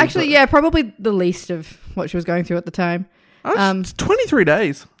quite easy. Actually, yeah, probably the least of what she was going through at the time. It's 23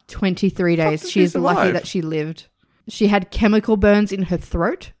 days. 23 days. She's lucky that she lived. She had chemical burns in her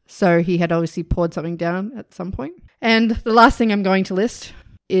throat, so he had obviously poured something down at some point. And the last thing I'm going to list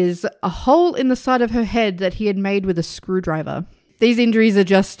is a hole in the side of her head that he had made with a screwdriver. These injuries are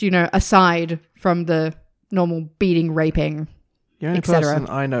just, aside from the normal beating, raping, The only etc. person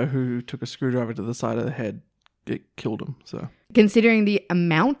I know who took a screwdriver to the side of the head, it killed him. So, considering the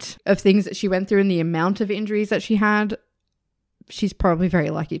amount of things that she went through and the amount of injuries that she had, she's probably very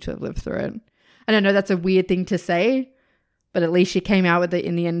lucky to have lived through it. I don't know, that's a weird thing to say, but at least she came out with it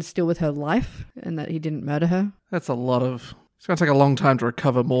in the end still with her life and that he didn't murder her. That's a lot of... It's going to take a long time to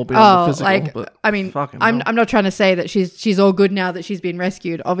recover more beyond the physical. I'm not trying to say that she's all good now that she's been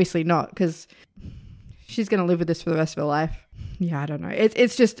rescued. Obviously not, because she's going to live with this for the rest of her life. Yeah, I don't know.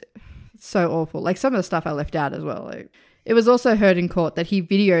 It's just so awful. Like some of the stuff I left out as well. Like, it was also heard in court that he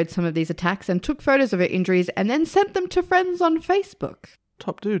videoed some of these attacks and took photos of her injuries and then sent them to friends on Facebook.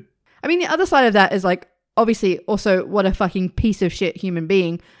 Top dude. I mean, the other side of that is like, obviously also what a fucking piece of shit human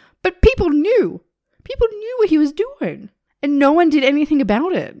being. But people knew. People knew what he was doing. And no one did anything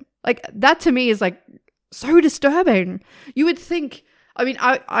about it. Like, that to me is like so disturbing. You would think,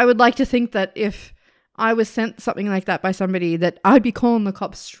 I would like to think that if I was sent something like that by somebody that I'd be calling the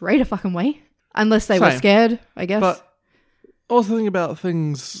cops straight a fucking way. Unless they were scared, I guess. But also think about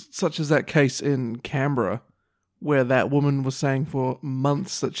things such as that case in Canberra where that woman was saying for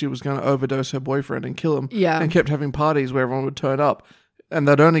months that she was going to overdose her boyfriend and kill him. Yeah. And kept having parties where everyone would turn up. And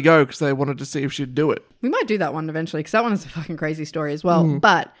they'd only go because they wanted to see if she'd do it. We might do that one eventually because that one is a fucking crazy story as well.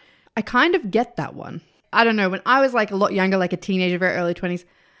 But I kind of get that one. I don't know. When I was like a lot younger, like a teenager, very early 20s,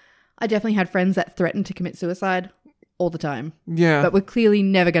 I definitely had friends that threatened to commit suicide all the time. Yeah. But we're clearly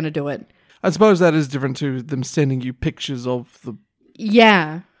never going to do it. I suppose that is different to them sending you pictures of the...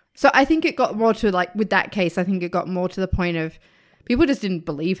 Yeah. So I think it got more to like, with that case, I think it got more to the point of people just didn't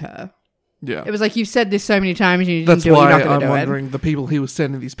believe her. Yeah. It was like, you've said this so many times and you didn't do it, you're not going to do it. That's why I'm wondering, the people he was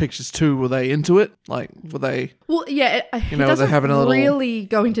sending these pictures to, were they into it? Like, were they... Well, yeah, it doesn't having a little really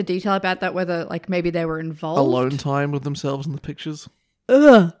go into detail about that, whether like maybe they were involved. alone time with themselves in the pictures?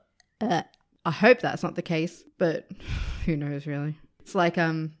 Ugh. I hope that's not the case, but who knows really. It's like,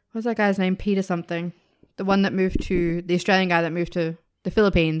 what's that guy's name? Peter something. The Australian guy that moved to the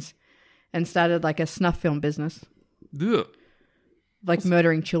Philippines and started like a snuff film business. Ugh. Like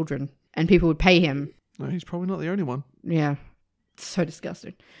murdering children. And people would pay him. No, he's probably not the only one. Yeah. It's so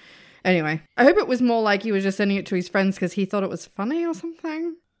disgusting. Anyway, I hope it was more like he was just sending it to his friends because he thought it was funny or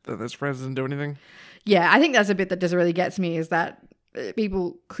something. that his friends didn't do anything. Yeah, I think that's a bit that just really gets me, is that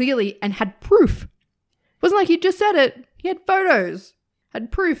people clearly, and had proof. It wasn't like he just said it. He had photos,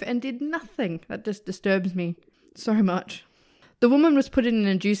 had proof, and did nothing. That just disturbs me so much. The woman was put in an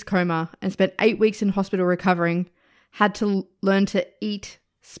induced coma and spent 8 weeks in hospital recovering, had to learn to eat,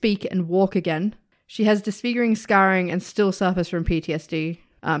 speak, and walk again. She has disfiguring scarring and still suffers from PTSD.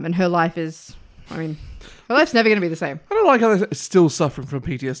 And her life is, her life's never going to be the same. I don't like how they're still suffering from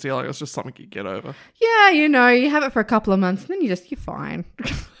PTSD. Like, it's just something you get over. Yeah, you have it for a couple of months, and then you're fine.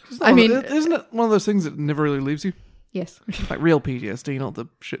 Isn't it one of those things that never really leaves you? Yes. Like real PTSD, not the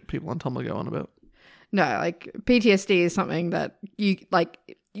shit people on Tumblr go on about. No, like PTSD is something that you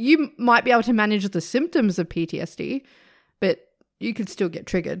might be able to manage the symptoms of PTSD, but you could still get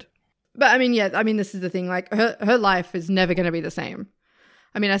triggered. But this is the thing, like her life is never going to be the same.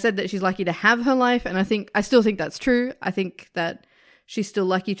 I said that she's lucky to have her life, and I still think that's true. I think that she's still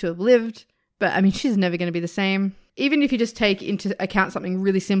lucky to have lived, but she's never going to be the same. Even if you just take into account something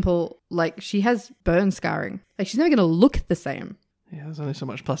really simple, like she has burn scarring. Like, she's never going to look the same. Yeah, there's only so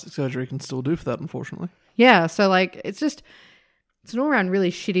much plastic surgery can still do for that, unfortunately. Yeah, so it's an all-around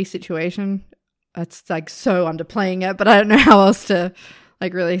really shitty situation. It's so underplaying it, but I don't know how else to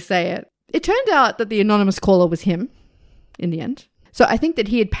really say it. It turned out that the anonymous caller was him in the end. So I think that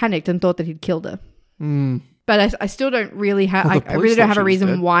he had panicked and thought that he'd killed her. But I still don't really have, I really don't have a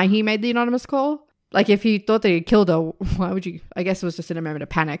reason why he made the anonymous call. Like, if he thought that he'd killed her, why would you? I guess it was just in a moment of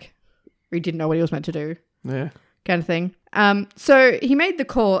panic. Or he didn't know what he was meant to do. Yeah. Kind of thing. So he made the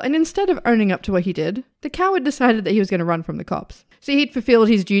call, and instead of owning up to what he did, the coward decided that he was going to run from the cops. So he'd fulfilled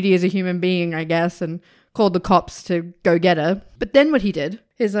his duty as a human being, I guess, and called the cops to go get her. But then what he did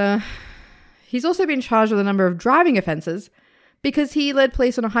is he's also been charged with a number of driving offences because he led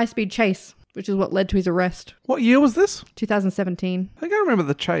police on a high-speed chase, which is what led to his arrest. What year was this? 2017. I think I remember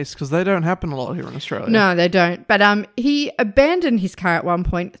the chase, because they don't happen a lot here in Australia. No, they don't. But he abandoned his car at one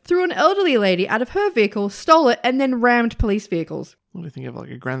point, threw an elderly lady out of her vehicle, stole it, and then rammed police vehicles. What do you think of,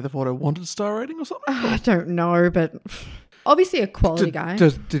 like a Grand Theft Auto Wanted star rating or something? I don't know, but obviously a quality guy.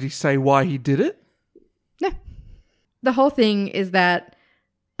 Did he say why he did it? No. The whole thing is that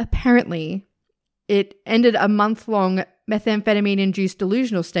apparently it ended a month-long methamphetamine-induced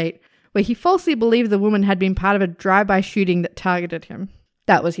delusional state where he falsely believed the woman had been part of a drive-by shooting that targeted him.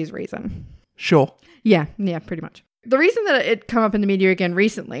 That was his reason. Sure. Yeah, pretty much. The reason that it come up in the media again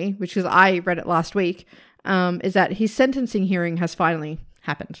recently, which is I read it last week, is that his sentencing hearing has finally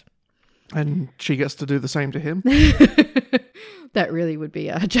happened. And she gets to do the same to him? That really would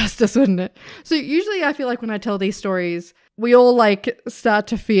be justice, wouldn't it? So usually I feel like when I tell these stories, we all start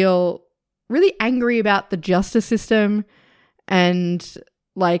to feel really angry about the justice system and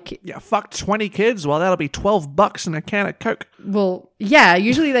yeah, fuck 20 kids. Well, that'll be $12 and a can of Coke. Well, yeah,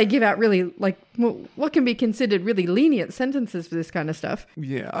 usually they give out really what can be considered really lenient sentences for this kind of stuff.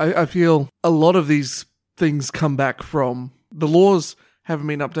 Yeah, I feel a lot of these things come back from the laws haven't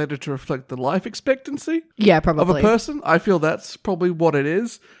been updated to reflect the life expectancy probably of a person. I feel that's probably what it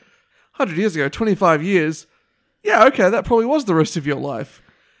is. 100 years ago, 25 years, yeah, okay, that probably was the rest of your life.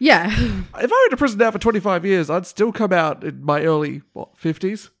 Yeah. If I went to prison now for 25 years, I'd still come out in my early,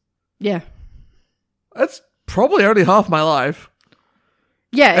 50s? Yeah. That's probably only half my life.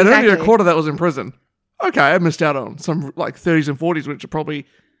 Yeah, and exactly. only a quarter of that was in prison. Okay, I missed out on some 30s and 40s, which are probably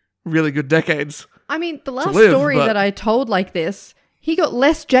really good decades. The last story that I told like this, he got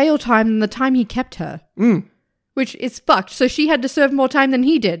less jail time than the time he kept her. Which is fucked. So she had to serve more time than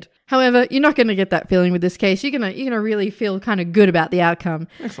he did. However, you're not going to get that feeling with this case. You're gonna really feel kind of good about the outcome.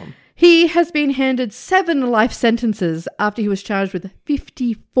 Excellent. He has been handed 7 life sentences after he was charged with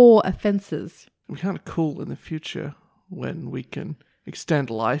 54 offences. We're kind of cool in the future when we can extend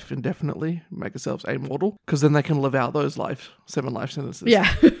life indefinitely, make ourselves immortal, because then they can live out those 7 life sentences. Yeah.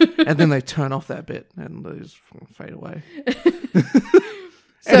 And then they turn off that bit and they just fade away.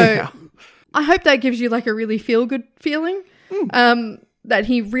 So anyhow. I hope that gives you a really feel-good feeling. That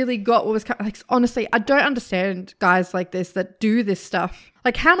he really got what was honestly, I don't understand guys like this that do this stuff.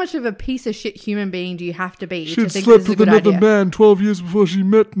 How much of a piece of shit human being do you have to be to think this is a good idea? She'd slept with another man 12 years before she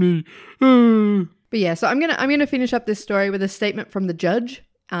met me. But yeah, so I'm gonna finish up this story with a statement from the judge,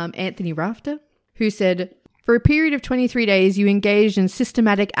 Anthony Rafter, who said, "For a period of 23 days, you engaged in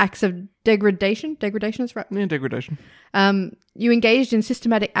systematic acts of degradation." Degradation is right. Yeah, degradation. You engaged in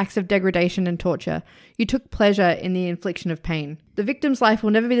systematic acts of degradation and torture. You took pleasure in the infliction of pain. The victim's life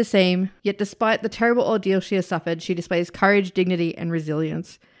will never be the same, yet despite the terrible ordeal she has suffered, she displays courage, dignity, and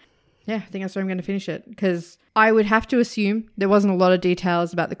resilience. Yeah, I think that's where I'm going to finish it, because I would have to assume there wasn't a lot of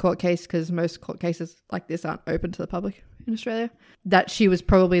details about the court case, because most court cases like this aren't open to the public, in Australia, that she was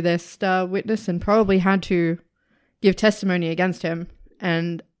probably their star witness and probably had to give testimony against him.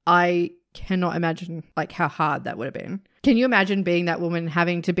 And I cannot imagine like how hard that would have been. Can you imagine being that woman,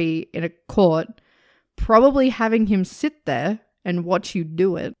 having to be in a court, probably having him sit there and watch you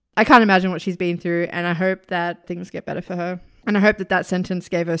do it? I can't imagine what she's been through, and I hope that things get better for her. And I hope that that sentence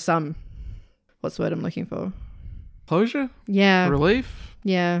gave her some, what's the word I'm looking for? Closure? Yeah. Relief?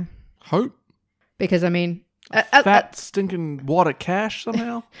 Yeah. Hope? Because, I mean... Fat, stinking wad of cash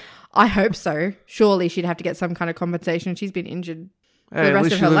somehow? I hope so. Surely she'd have to get some kind of compensation. She's been injured for the At rest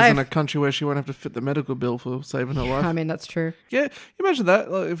least of she her lives life. in a country where she won't have to fit the medical bill for saving her life. I mean, that's true. Yeah, you imagine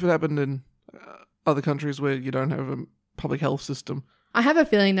that like, if it happened in other countries where you don't have a public health system. I have a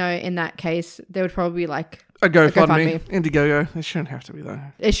feeling, though, in that case, there would probably be like... A GoFundMe. GoFundMe. Indiegogo. It shouldn't have to be, though.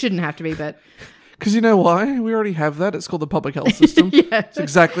 It shouldn't have to be, but... Because you know why? We already have that. It's called the public health system. Yeah. It's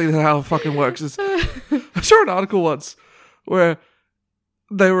exactly how it fucking works. I saw an article once where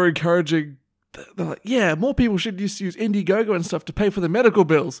they were encouraging... They're like, yeah, more people should just use Indiegogo and stuff to pay for their medical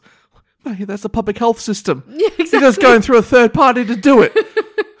bills. No, that's the public health system. Yeah, exactly. You're just going through a third party to do it.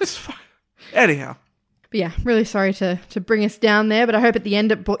 Anyhow. But yeah, really sorry to bring us down there, but I hope at the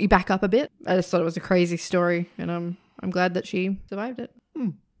end it brought you back up a bit. I just thought it was a crazy story, and I'm glad that she survived it.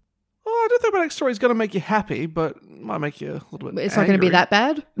 Well, I don't think my next story is going to make you happy, but it might make you a little bit It's not going to be that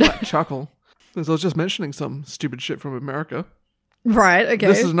bad? Might chuckle. Because I was just mentioning some stupid shit from America. Right, okay.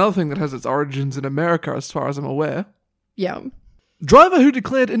 This is another thing that has its origins in America, as far as I'm aware. Yeah. Driver who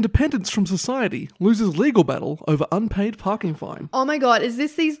declared independence from society loses legal battle over unpaid parking fine. Oh my god, is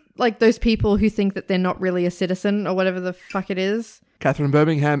this those people who think that they're not really a citizen or whatever the fuck it is? Catherine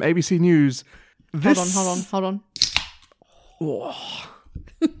Birmingham, ABC News. Hold on. Oh.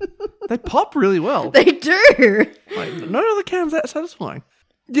 They pop really well. They do! Like, no other can's that satisfying.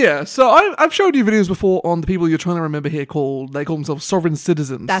 Yeah, so I've showed you videos before on the people you're trying to remember here they call themselves sovereign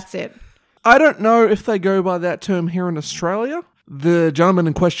citizens. That's it. I don't know if they go by that term here in Australia. The gentleman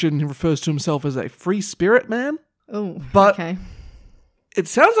in question refers to himself as a free spirit man. Oh, but okay. It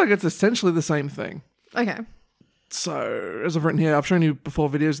sounds like it's essentially the same thing. Okay. So, as I've written here, I've shown you before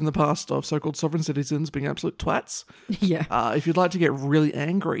videos in the past of so-called sovereign citizens being absolute twats. Yeah. If you'd like to get really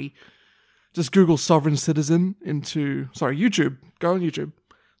angry, just Google sovereign citizen YouTube. Go on YouTube.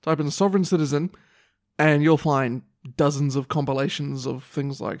 Type in sovereign citizen, and you'll find dozens of compilations of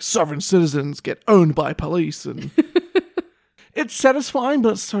things like sovereign citizens get owned by police, and it's satisfying,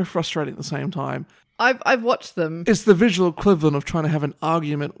 but it's so frustrating at the same time. I've watched them. It's the visual equivalent of trying to have an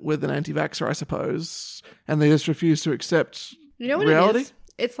argument with an anti-vaxxer, I suppose, and they just refuse to accept reality. It is?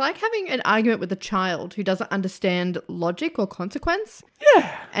 It's like having an argument with a child who doesn't understand logic or consequence.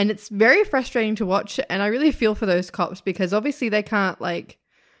 Yeah. And it's very frustrating to watch, and I really feel for those cops because obviously they can't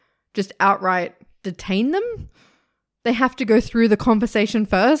just outright detain them. They have to go through the conversation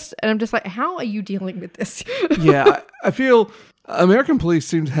first. And I'm just like, how are you dealing with this? Yeah, I feel American police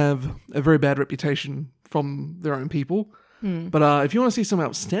seem to have a very bad reputation from their own people. But if you want to see some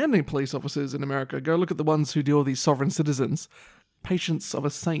outstanding police officers in America, go look at the ones who deal with these sovereign citizens. Patience of a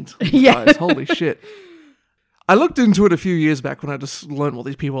saint. Yeah. Guys, holy shit. I looked into it a few years back when I just learned what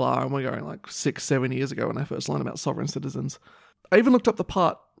these people are, and we're going 6-7 years ago when I first learned about sovereign citizens. I even looked up the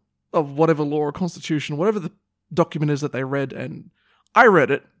part of whatever law or constitution, whatever the document is that they read, and I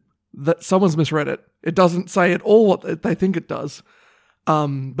read it, that someone's misread it. It doesn't say at all what they think it does.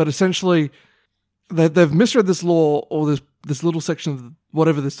 But essentially, they've misread this law or this little section of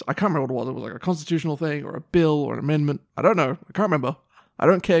whatever this, I can't remember what it was. It was like a constitutional thing or a bill or an amendment. I don't know. I can't remember. I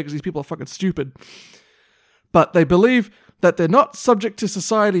don't care because these people are fucking stupid. But they believe that they're not subject to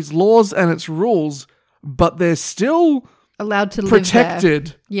society's laws and its rules, but they're still allowed to live protected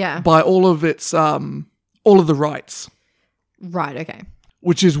there. Yeah. by all of its all of the rights. Right, okay.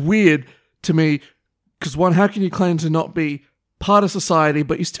 Which is weird to me because one, how can you claim to not be part of society,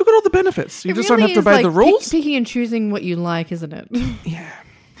 but you still got all the benefits? You just don't have to obey the rules. Picking and choosing what you like, isn't it? Yeah.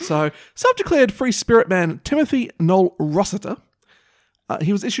 So, self-declared free spirit man Timothy Noel Rossiter,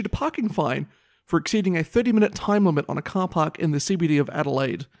 he was issued a parking fine for exceeding a 30-minute time limit on a car park in the CBD of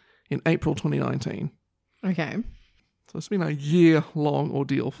Adelaide in April 2019. Okay. So it's been a year-long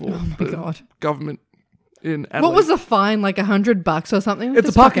ordeal for the government in Adelaide. What was the fine? Like $100 or something? It's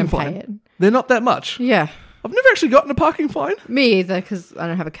a parking fine. Pay it. They're not that much. Yeah. I've never actually gotten a parking fine. Me either, because I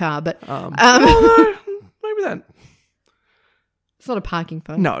don't have a car. But Well, no, maybe then. It's not a parking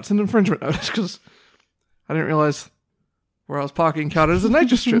fine. No, it's an infringement notice because I didn't realise where I was parking counted as a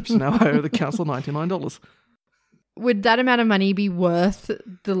nature strip. So now I owe the council $99. Would that amount of money be worth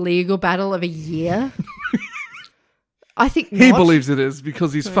the legal battle of a year? I think not. He believes it is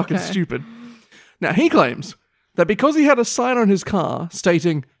because he's fucking stupid. Now, he claims that because he had a sign on his car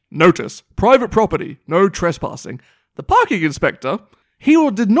stating, "Notice, private property, no trespassing," the parking inspector,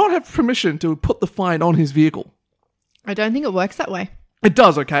 did not have permission to put the fine on his vehicle. I don't think it works that way. It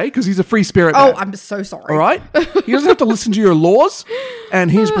does, okay? Because he's a free spirit Oh, man. I'm so sorry. All right? He doesn't have to listen to your laws, and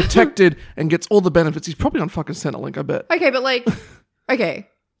he's protected and gets all the benefits. He's probably on fucking Centrelink, I bet. Okay, but like, okay,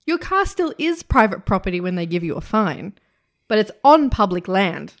 your car still is private property when they give you a fine, but it's on public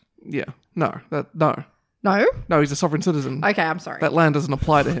land. Yeah. No. No? No, he's a sovereign citizen. Okay, I'm sorry. That land doesn't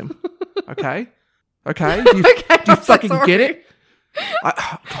apply to him. Okay? Okay? Okay, Do you I'm so fucking sorry. get it?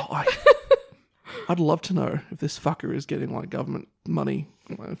 I'd love to know if this fucker is getting like government money,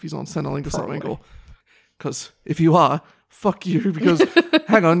 if he's on Centrelink or something, or because if you are, fuck you. Because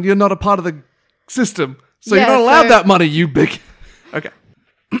hang on, you're not a part of the system, so Yeah, you're not allowed so- that money. You big. Okay.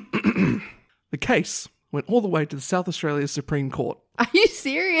 The case went all the way to the South Australia Supreme Court. Are you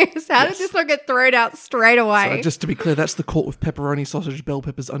serious? How Yes. did this not get thrown out straight away? So just to be clear, that's the court with pepperoni, sausage, bell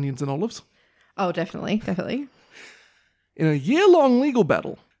peppers, onions, and olives. Oh, definitely. In a year-long legal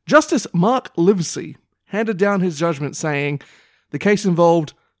battle, Justice Mark Livesey handed down his judgment saying the case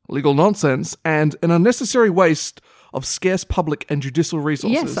involved legal nonsense and an unnecessary waste of scarce public and judicial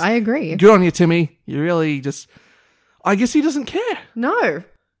resources. Yes, I agree. Good on you, Timmy. You really just... I guess he doesn't care, No.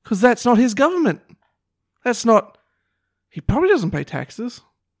 because that's not his government. That's not... He probably doesn't pay taxes,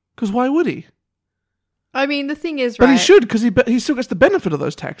 because why would he? I mean, the thing is, But right? he should, because he still gets the benefit of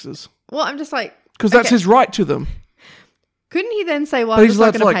those taxes, Well, I'm just like... because that's okay. his right to them. Couldn't he then say, well, But I'm he's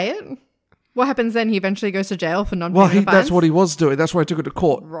just not allowed going to, to pay it? What happens then? He eventually goes to jail for Well, non-payment of fines? that's what he was doing. That's why he took it to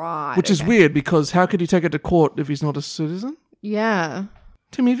court. Right. Which is okay. weird, because how could he take it to court if he's not a citizen? Yeah.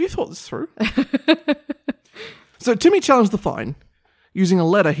 Timmy, have you thought this through? So Timmy challenged the fine using a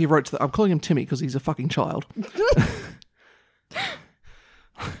letter he wrote to I'm calling him Timmy because he's a fucking child.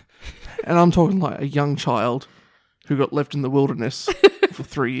 And I'm talking like a young child who got left in the wilderness for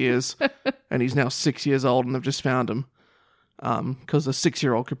 3 years, and he's now 6 years old and they've just found him. Because a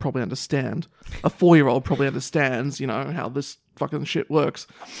 6-year-old could probably understand. A 4-year-old probably understands, how this fucking shit works.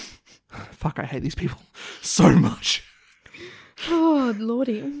 Fuck, I hate these people so much. Oh,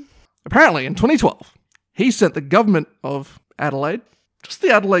 lordy. Apparently, in 2012, he sent the government of Adelaide, just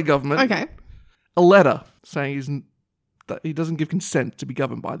the Adelaide government, Okay. a letter saying that he doesn't give consent to be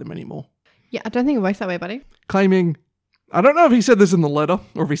governed by them anymore. Yeah, I don't think it works that way, buddy. Claiming, I don't know if he said this in the letter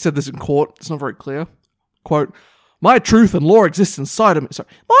or if he said this in court. It's not very clear. Quote, "My truth and law exists inside of me." Sorry.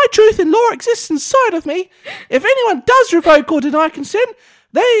 "My truth and law exists inside of me. If anyone does revoke or deny consent,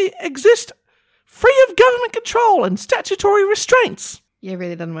 they exist free of government control and statutory restraints." Yeah, it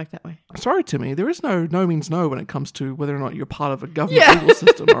really doesn't work that way. Sorry, Timmy. There is no means no when it comes to whether or not you're part of a government Yeah. legal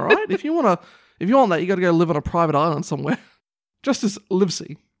system. All right. If you want that, you got to go live on a private island somewhere. Justice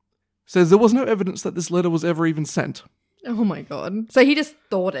Livesey says there was no evidence that this letter was ever even sent. Oh my God. So he just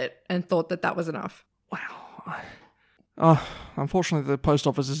thought it and thought that was enough. Wow. Unfortunately, the post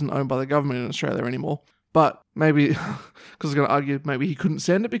office isn't owned by the government in Australia anymore. But maybe, because I was going to argue, maybe he couldn't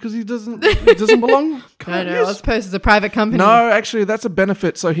send it because he doesn't belong. I know. I suppose it's a private company. No, actually, that's a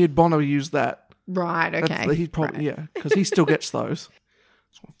benefit. So he'd want to use that. Right, okay. He'd probably, Right. yeah, because he still gets those.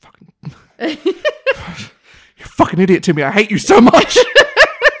 You're a fucking idiot, Timmy. I hate you so much.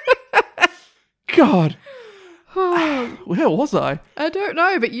 God. Where was I? I don't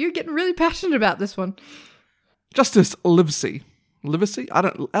know, but you're getting really passionate about this one. Justice Livesey. Livesey? Livesey. I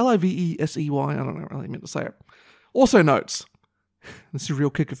don't know really meant to say it. Also notes, this is a real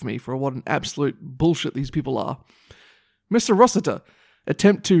kicker for me for what an absolute bullshit these people are. Mr. Rossiter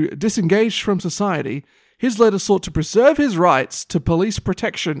attempt to disengage from society. His letter sought to preserve his rights to police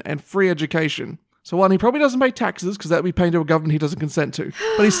protection and free education. So one, he probably doesn't pay taxes because that would be paying to a government he doesn't consent to.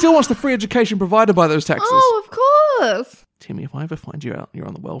 But he still wants the free education provided by those taxes. Oh, of course. Timmy, if I ever find you out, you're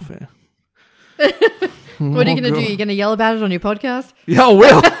on the welfare. What are you going to God. do? You're going to yell about it on your podcast? Yeah, I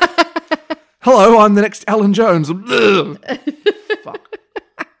will. Hello, I'm the next Alan Jones. Fuck.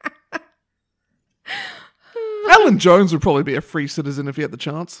 Alan Jones would probably be a free citizen if he had the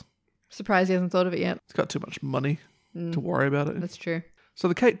chance. Surprised he hasn't thought of it yet. He's got too much money to worry about it. That's true. So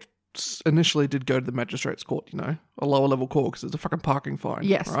the case initially did go to the magistrate's court, a lower level court because it's a fucking parking fine.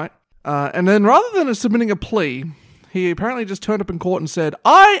 Yes. Right? And then rather than submitting a plea, he apparently just turned up in court and said,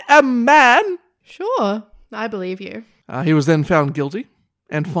 "I am man." Sure. I believe you. He was then found guilty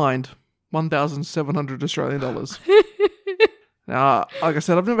and fined 1,700 Australian dollars. Now, like I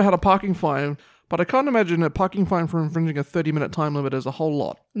said, I've never had a parking fine, but I can't imagine a parking fine for infringing a 30-minute time limit as a whole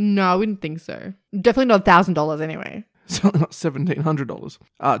lot. No, I wouldn't think so. Definitely not $1,000 anyway. Certainly not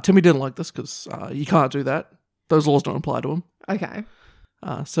 $1,700. Timmy didn't like this because you can't do that. Those laws don't apply to him. Okay.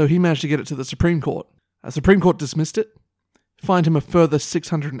 So he managed to get it to the Supreme Court. A Supreme Court dismissed it, fined him a further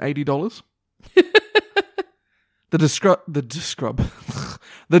 $680.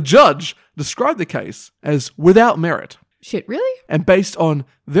 The judge described the case as without merit Shit, really? and based on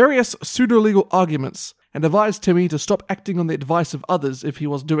various pseudo-legal arguments, and advised Timmy to stop acting on the advice of others if he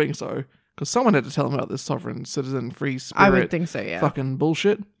was doing so. Because someone had to tell him about this sovereign citizen free spirit I would think so, yeah. fucking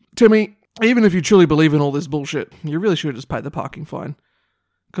bullshit. Timmy, even if you truly believe in all this bullshit, you really should have just paid the parking fine.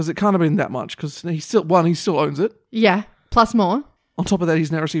 Because it can't have been that much. Because he still owns it. Yeah, plus more. On top of that,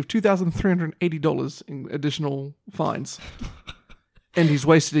 he's now received $2,380 in additional fines. And he's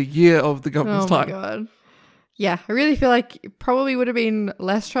wasted a year of the government's time. Oh my God. Yeah, I really feel like it probably would have been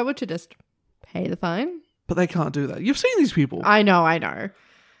less trouble to just pay the fine. But they can't do that. You've seen these people. I know. Remember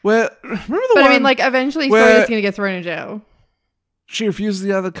the But one I mean, like, eventually he's where- probably just going to get thrown in jail. she refuses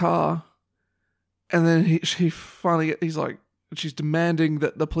the other car, and then she's demanding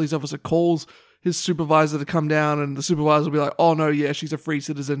that the police officer calls his supervisor to come down, and the supervisor will be like, oh no, yeah, she's a free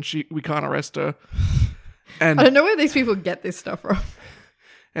citizen, we can't arrest her. I don't know where these people get this stuff from.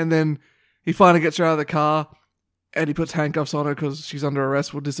 And then he finally gets her out of the car, and he puts handcuffs on her because she's under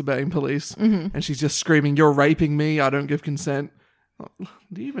arrest for disobeying police. Mm-hmm. And she's just screaming, you're raping me, I don't give consent.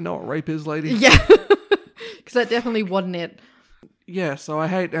 Do you even know what rape is, lady? Yeah. Because that definitely wasn't it. Yeah, so I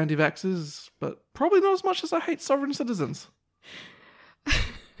hate anti-vaxxers, but probably not as much as I hate sovereign citizens.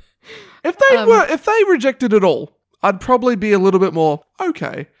 If they rejected it all, I'd probably be a little bit more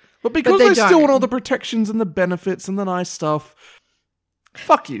okay. But because they they still don't. want all the protections and the benefits and the nice stuff,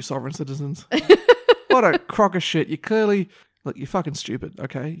 fuck you, sovereign citizens. What a crock of shit. You're fucking stupid,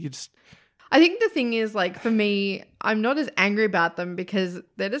 okay? I think the thing is, like, for me, I'm not as angry about them because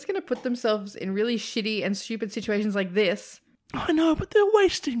they're just going to put themselves in really shitty and stupid situations like this. I know, but they're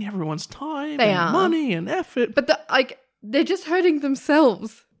wasting everyone's time They and are. money and effort. But they're just hurting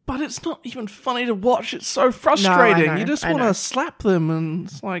themselves. But it's not even funny to watch. It's so frustrating. know, You just I want know. to slap them, and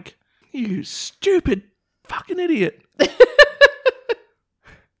it's like, you stupid fucking idiot.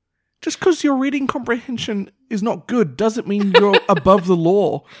 Just because your reading comprehension is not good doesn't mean you're above the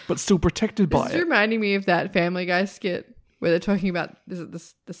law, but still protected by This is it. reminding me of that Family Guy skit where they're talking about the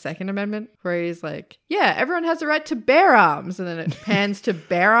Second Amendment, where he's like, yeah, everyone has the right to bear arms. And then it pans to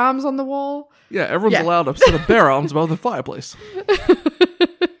bear arms on the wall. Yeah, everyone's Yeah. allowed a set of bare arms above the fireplace.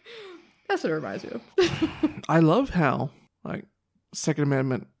 That's what it reminds me of. I love how, like, Second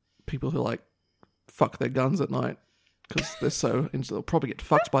Amendment people who, like, fuck their guns at night because they're so into, they'll probably get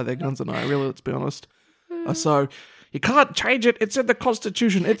fucked by their guns at night, really, let's be honest. So, you can't change it. It's in the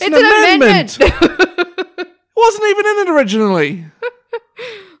Constitution. It's an amendment. It wasn't even in it originally.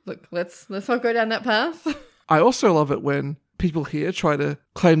 Look, let's not go down that path. I also love it when people here try to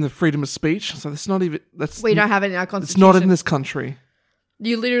claim the freedom of speech. So that's not even, We don't have it in our it's Constitution. not in this country.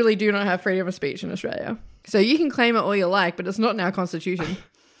 You literally do not have freedom of speech in Australia. So you can claim it all you like, but it's not in our Constitution.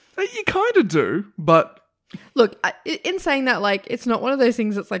 You kind of do, but Look, in saying that, like, it's not one of those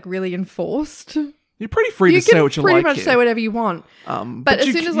things that's, like, really enforced. you're pretty free You to say can what you pretty like much here. say whatever you want. But as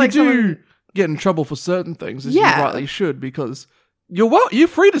you, soon as, you like, do someone- get in trouble for certain things, as Yeah. you rightly should, because you're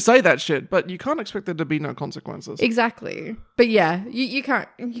free to say that shit, but you can't expect there to be no consequences. Exactly. But yeah, you can't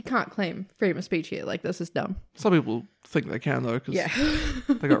claim freedom of speech here. Like, this is dumb. Some people think they can though, because Yeah.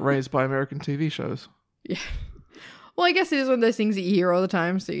 they got raised by American TV shows. Yeah. Well, I guess it is one of those things that you hear all the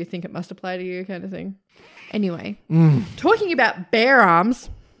time, so you think it must apply to you, kind of thing. Anyway, talking about bear arms,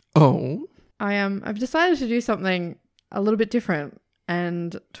 Oh, I've decided to do something a little bit different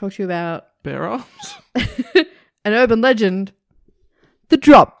and talk to you about bear arms. an urban legend, the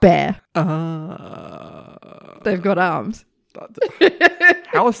drop bear. Uh, They've got arms.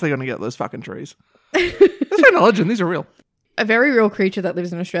 how else are they going to get those fucking trees? That's not a legend. These are real. A very real creature that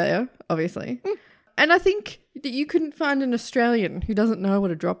lives in Australia, obviously. And I think that you couldn't find an Australian who doesn't know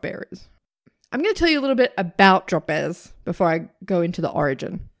what a drop bear is. I'm going to tell you a little bit about drop bears before I go into the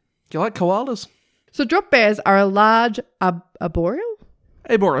origin. Do you like koalas? So drop bears are a large arboreal?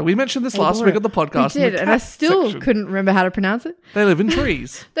 Hey, Bora, we mentioned this last week on the podcast. We in did, the and I cat still section. couldn't remember how to pronounce it. They live in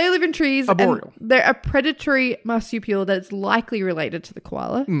trees. They live in trees. Arboreal. And they're a predatory marsupial that's likely related to the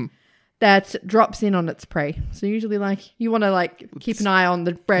koala that drops in on its prey. So usually, like, you want to, like, keep an eye on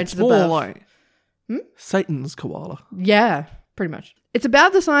the branches It's more above. like Satan's koala. Yeah, pretty much. It's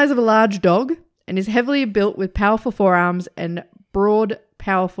about the size of a large dog and is heavily built with powerful forearms and broad,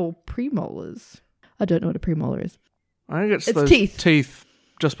 powerful premolars. I don't know what a premolar is. I think it's It's those teeth. teeth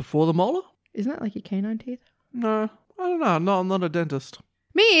just before the molar. Isn't that like your canine teeth? No, I don't know. No, I'm not a dentist.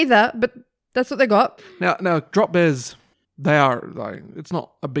 Me either, but that's what they got. Now, drop bears, They are, like, it's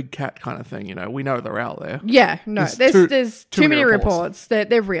not a big cat kind of thing, you know. We know they're out there. Yeah, no, there's too many reports.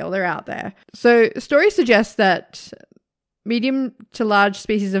 They're real. They're out there. So stories suggest that medium to large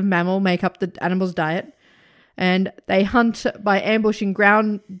species of mammal make up the animal's diet, and they hunt by ambushing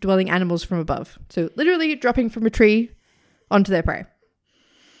ground-dwelling animals from above. So literally dropping from a tree onto their prey.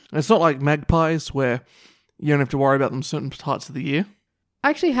 It's not like magpies where you don't have to worry about them certain parts of the year. I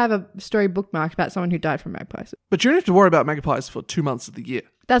actually have a story bookmarked about someone who died from magpies. But you don't have to worry about magpies for 2 months of the year.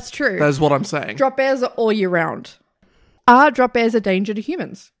 That's true. That is what I'm saying. Drop bears are all year round. Are drop bears a danger to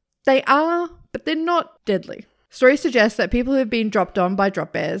humans? They are, but they're not deadly. Stories suggest that people who have been dropped on by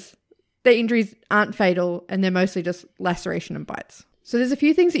drop bears, their injuries aren't fatal and they're mostly just laceration and bites. So there's a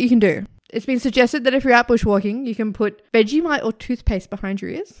few things that you can do. It's been suggested that if you're out bushwalking, you can put Vegemite or toothpaste behind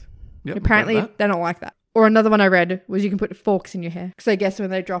your ears. Yep, Apparently, they don't like that. Or another one I read was you can put forks in your hair. Because I guess when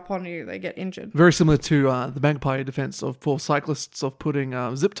they drop on you, they get injured. Very similar to the magpie defense for cyclists of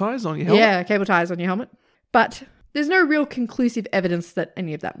putting zip ties on your helmet. Yeah, cable ties on your helmet. But there's no real conclusive evidence that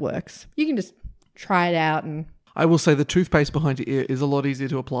any of that works. You can just try it out. And I will say the toothpaste behind your ear is a lot easier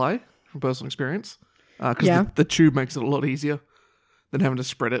to apply from personal experience. Because the tube makes it a lot easier than having to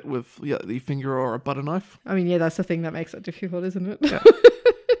spread it with the finger or a butter knife. I mean, yeah, that's the thing that makes it difficult, isn't it? Yeah.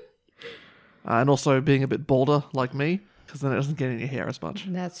 And also being a bit bolder like me, because then it doesn't get in your hair as much.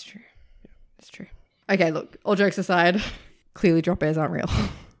 That's true. That's true. Okay, look, all jokes aside, clearly drop bears aren't real.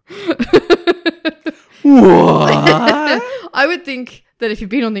 What? I would think that if you've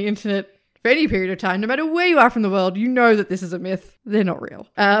been on the internet for any period of time, no matter where you are from the world, you know that this is a myth. They're not real.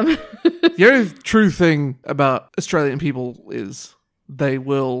 The only true thing about Australian people is they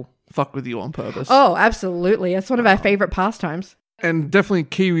will fuck with you on purpose. Oh, absolutely. That's one of our favourite pastimes. And definitely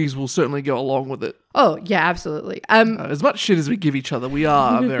Kiwis will certainly go along with it. Oh, yeah, absolutely. As much shit as we give each other, we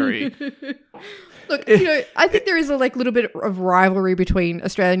are very... Look, I think there is a little bit of rivalry between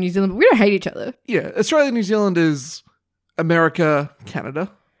Australia and New Zealand, but we don't hate each other. Yeah, Australia and New Zealand is America,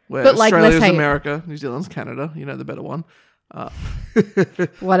 Canada. Where but Australia is hate. America, New Zealand's Canada. You know the better one.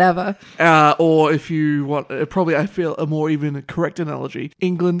 Whatever. Or if you want, probably I feel a more even correct analogy,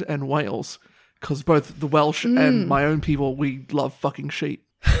 England and Wales. Because both the Welsh and my own people, we love fucking sheep.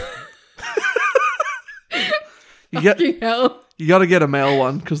 You got to get a male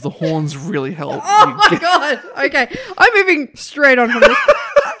one because the horns really help. Oh my God. Okay. I'm moving straight on from this.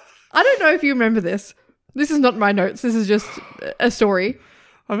 I don't know if you remember this. This is not my notes. This is just a story.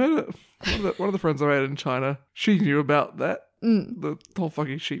 I met one of the friends I had in China. She knew about that. The whole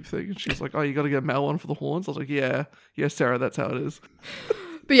fucking sheep thing. And she was like, oh, you got to get a male one for the horns? I was like, yeah, Sarah, that's how it is.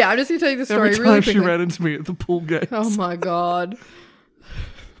 But yeah, I'm just going to tell you the story Every time really quickly. she ran into me at the pool gates. Oh my God.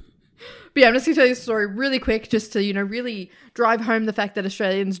 But yeah, I'm just going to tell you the story really quick just to, really drive home the fact that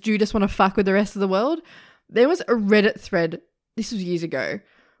Australians do just want to fuck with the rest of the world. There was a Reddit thread, this was years ago,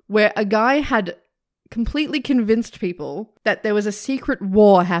 where a guy had completely convinced people that there was a secret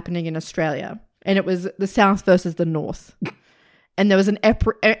war happening in Australia. And it was the South versus the North. And there was an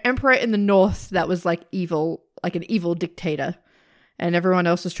emperor in the North that was evil, like an evil dictator. And everyone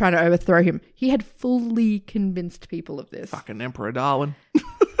else was trying to overthrow him. He had fully convinced people of this. Fucking Emperor Darwin.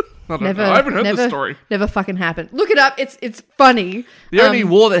 I Never, haven't heard this story. Never fucking happened. Look it up. It's funny. The only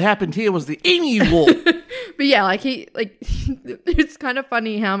war that happened here was the Emu War. But yeah, it's kind of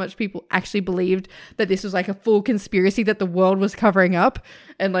funny how much people actually believed that this was a full conspiracy that the world was covering up,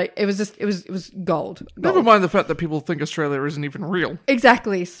 and it was gold. Never mind the fact that people think Australia isn't even real.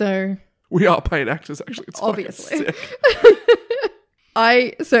 Exactly. So we are paid actors, actually. It's obviously. Sick.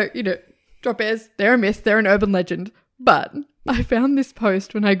 Drop bears, they're a myth, they're an urban legend. But I found this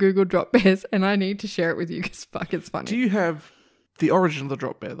post when I googled drop bears, and I need to share it with you because it's funny. Do you have the origin of the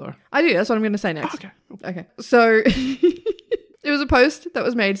drop bear, though? I do. That's what I'm going to say next. Okay. So it was a post that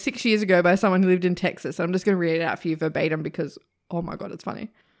was made 6 years ago by someone who lived in Texas. I'm just going to read it out for you verbatim because, oh my God, it's funny.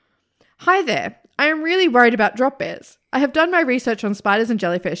 Hi there. I am really worried about drop bears. I have done my research on spiders and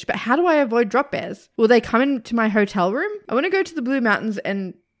jellyfish, but how do I avoid drop bears? Will they come into my hotel room? I want to go to the Blue Mountains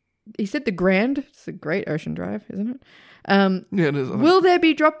and... He said the Grand. It's a great ocean drive, isn't it? Yeah, it is. Will there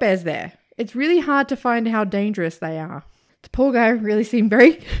be drop bears there? It's really hard to find how dangerous they are. The poor guy really seemed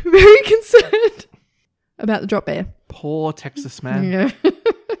very, very concerned about the drop bear. Poor Texas man. Yeah.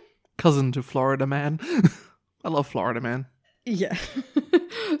 Cousin to Florida man. I love Florida man. Yeah.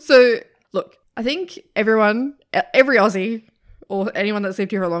 So, look, I think every Aussie or anyone that's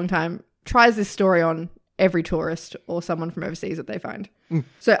lived here for a long time tries this story on every tourist or someone from overseas that they find.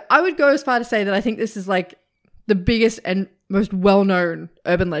 So I would go as far to say that I think this is the biggest and most well-known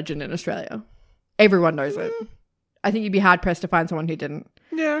urban legend in Australia. Everyone knows it. I think you'd be hard-pressed to find someone who didn't.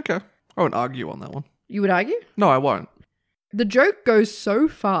 Yeah, okay. I won't argue on that one. You would argue? No, I won't. The joke goes so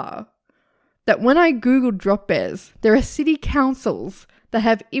far that when I googled drop bears, there are city councils that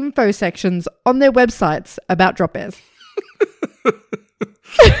have info sections on their websites about drop bears.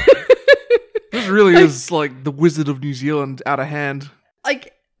 This really is like the Wizard of New Zealand out of hand.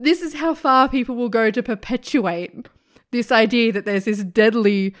 Like, this is how far people will go to perpetuate this idea that there's this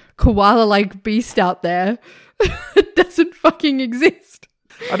deadly koala-like beast out there that doesn't fucking exist.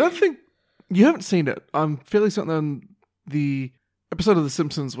 I don't think... You haven't seen it. I'm fairly certain on the episode of The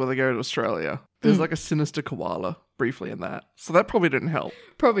Simpsons where they go to Australia, there's like a sinister koala briefly in that. So that probably didn't help.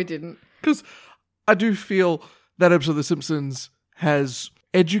 Probably didn't. Because I do feel that episode of The Simpsons has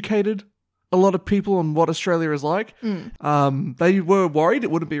educated a lot of people on what Australia is like. They were worried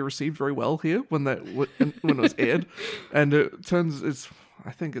it wouldn't be received very well here when it was aired. And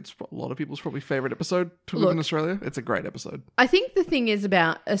I think it's a lot of people's probably favourite episode to live in Australia. It's a great episode. I think the thing is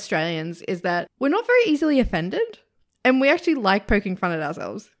about Australians is that we're not very easily offended and we actually like poking fun at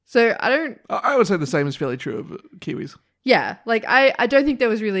ourselves. So I would say the same is fairly true of Kiwis. Yeah, like I don't think there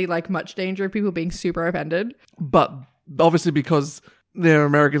was really like much danger of people being super offended. But obviously because they're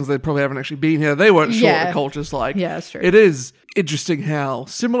Americans, they probably haven't actually been here. They weren't sure what the culture's like. Yeah, that's true. It is interesting how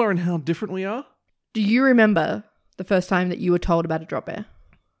similar and how different we are. Do you remember the first time that you were told about a drop bear?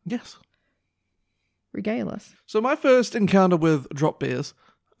 Yes. Regale us. So my first encounter with drop bears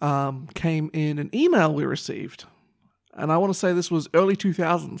came in an email we received. And I want to say this was early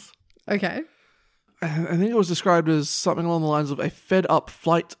 2000s. Okay. I think it was described as something along the lines of a fed-up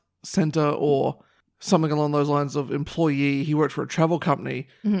flight center or something along those lines of employee. He worked for a travel company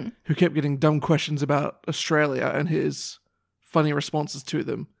who kept getting dumb questions about Australia and his funny responses to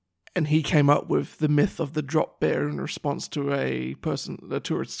them. And he came up with the myth of the drop bear in response to a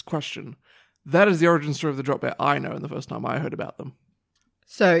tourist's question. That is the origin story of the drop bear I know and the first time I heard about them.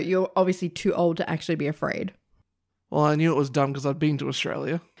 So you're obviously too old to actually be afraid. Well, I knew it was dumb because I'd been to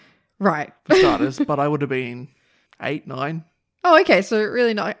Australia. Right. For starters, but I would have been 8, 9. Oh, okay. So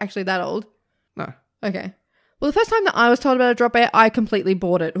really not actually that old. No. Okay. Well, the first time that I was told about a drop bear, I completely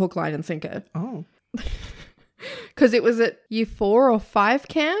bought it hook, line and sinker. Oh. Because it was at year 4 or 5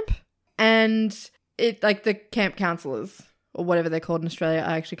 camp, and it like the camp counselors or whatever they're called in Australia,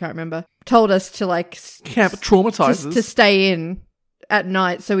 I actually can't remember, told us to like camp traumatizers to stay in at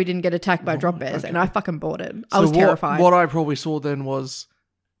night so we didn't get attacked by drop bears, and I fucking bought it. I was terrified. What I probably saw then was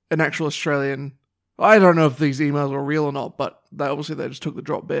an actual Australian. I don't know if these emails were real or not, but they just took the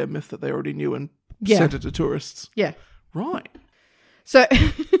drop bear myth that they already knew and sent it to tourists. Yeah. Right. So,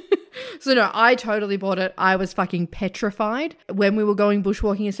 so no, I totally bought it. I was fucking petrified. When we were going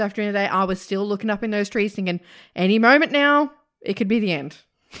bushwalking and stuff during the day, I was still looking up in those trees thinking, any moment now, it could be the end.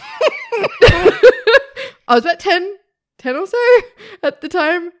 I was about 10 or so at the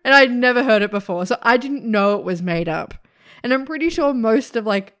time, and I'd never heard it before, so I didn't know it was made up. And I'm pretty sure most of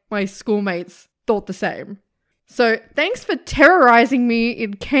like my schoolmates thought the same. So thanks for terrorizing me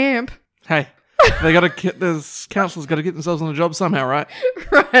in camp. Hey, there's counselors got to get themselves on the job somehow, right?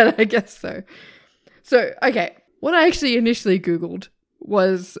 Right, I guess so. So, okay, what I actually initially Googled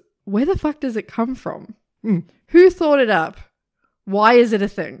was, where the fuck does it come from? Who thought it up? Why is it a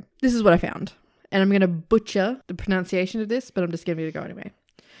thing? This is what I found. And I'm going to butcher the pronunciation of this, but I'm just giving it a go anyway.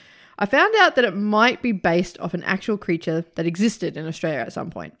 I found out that it might be based off an actual creature that existed in Australia at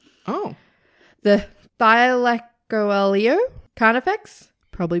some point. Oh. The Thylacoleo carnifex.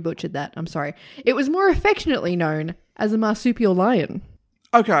 Probably butchered that. I'm sorry. It was more affectionately known as a marsupial lion.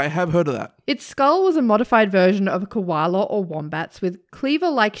 Okay, I have heard of that. Its skull was a modified version of a koala or wombats with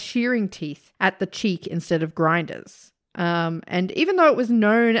cleaver-like shearing teeth at the cheek instead of grinders. And even though it was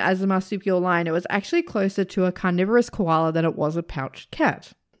known as a marsupial lion, it was actually closer to a carnivorous koala than it was a pouched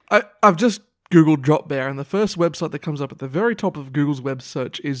cat. I've just Googled drop bear, and the first website that comes up at the very top of Google's web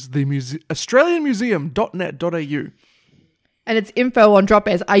search is the australianmuseum.net.au. And it's info on drop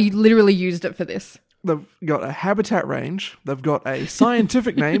bears. I literally used it for this. They've got a habitat range. They've got a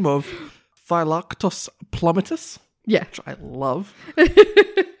scientific name of Thylactos plummetus. Yeah. Which I love.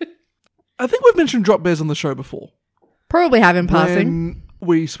 I think we've mentioned drop bears on the show before. Probably have in passing. When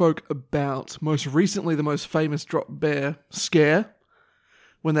we spoke about, most recently, the most famous drop bear scare.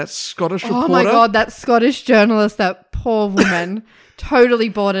 When that Scottish reporter... Oh my God, that Scottish journalist, that poor woman, totally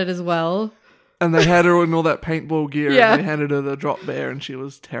bought it as well. And they had her in all that paintball gear, yeah. And they handed her the drop bear, and she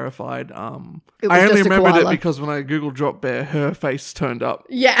was terrified. I only remembered it because when I Googled drop bear, her face turned up.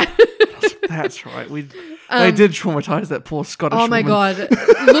 Yeah. That's right. They did traumatize that poor Scottish woman. Oh my God.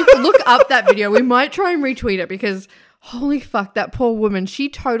 Look up that video. We might try and retweet it because, Holy fuck, that poor woman. She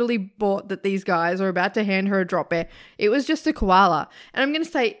totally bought that these guys are about to hand her a drop bear. It was just a koala. And I'm going to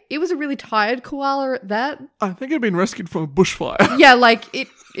say it was a really tired koala at that. I think it had been rescued from a bushfire. Yeah, like it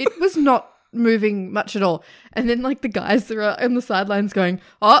was not moving much at all. And then like the guys that are on the sidelines going,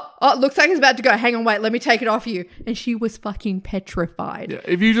 oh, looks like it's about to go. Hang on, wait, let me take it off you. And she was fucking petrified. Yeah,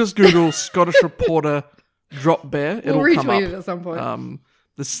 if you just Google Scottish reporter drop bear, it'll We'll come retweet up. it at some point.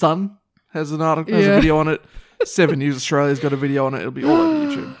 The Sun has an article, has a video on it. 7 News Australia's got a video on it. It'll be all over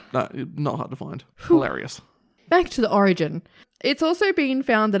YouTube. No, not hard to find. Hilarious. Back to the origin. It's also been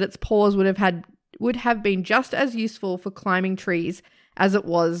found that its paws would have been just as useful for climbing trees as it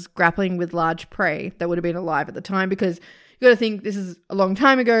was grappling with large prey that would have been alive at the time, because you got to think this is a long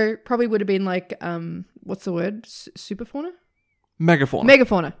time ago. Probably would have been like what's the word? Superfauna?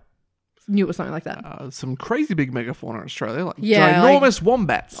 Megafauna. Knew it was something like that. Some crazy big megafauna in Australia, like Yeah, ginormous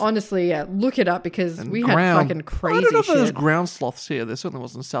wombats. Honestly, yeah, look it up because And we had fucking crazy I don't know if shit. there's ground sloths here. There certainly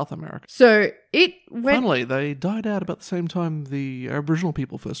was in South America. So it went. Funnily, they died out about the same time the Aboriginal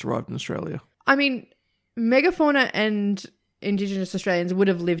people first arrived in Australia. I mean, megafauna and Indigenous Australians would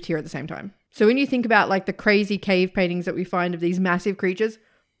have lived here at the same time. So when you think about like the crazy cave paintings that we find of these massive creatures,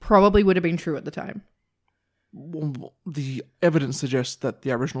 probably would have been true at the time. Well, the evidence suggests that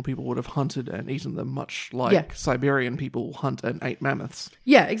the Aboriginal people would have hunted and eaten them, much like Yeah. Siberian people hunt and ate mammoths.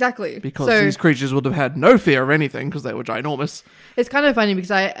 Yeah, exactly. Because so these creatures would have had no fear of anything because they were ginormous. it's kind of funny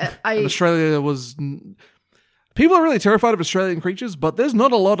because And Australia was... People are really terrified of Australian creatures, but there's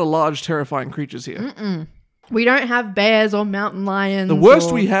not a lot of large, terrifying creatures here. we don't have bears or mountain lions. The worst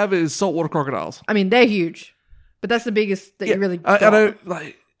or- we have is saltwater crocodiles. I mean, they're huge, but that's the biggest that you really I got. don't...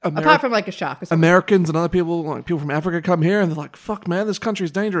 Like, Apart from like a shark or something. Americans and other people, like people from Africa, come here and they're like, "Fuck, man, this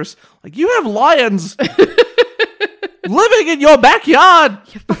country's dangerous." Like, you have lions living in your backyard.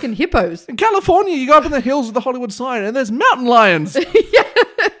 You're fucking hippos. In California, you go up in the hills with the Hollywood sign, and there's mountain lions.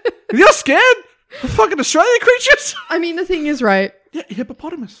 You're scared of fucking Australian creatures? I mean, the thing is, right? Yeah,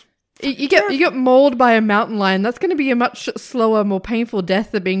 hippopotamus. You get mauled by a mountain lion. That's going to be a much slower, more painful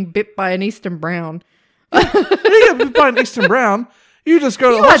death than being bit by an eastern brown. You get bit by an eastern brown. You just go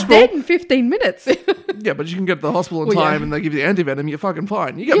to You the are hospital. dead in 15 minutes. Yeah, but you can get to the hospital in Well, yeah. time, and they give you the antivenom. You're fucking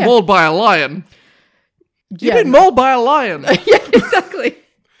fine. You get Yeah. mauled by a lion. You've Yeah. been mauled by a lion. Yeah, exactly.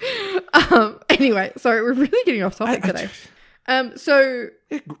 Anyway, sorry, we're really getting off topic today. So,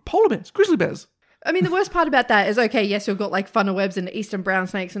 Yeah, polar bears, grizzly bears. I mean, the worst part about that is, okay, yes, you've got like funnel webs and eastern brown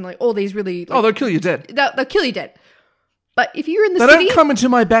snakes and like all these really... Like, Oh, they'll kill you dead. they'll kill you dead. But if you're in the They city... don't come into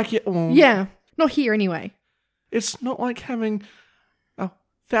my backyard. Oh. Yeah, not here anyway. It's not like having a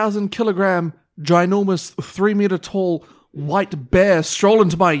 1,000-kilogram, ginormous, 3-meter tall white bear stroll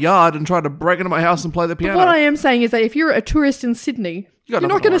into my yard and try to break into my house and play the piano. What I am saying is that if you're a tourist in Sydney, You got you're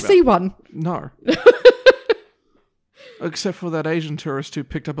not nothing to going to worry see one. No. Except for that Asian tourist who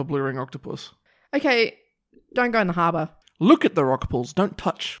picked up a blue ring octopus. Okay, don't go in the harbour. Look at the rock pools. Don't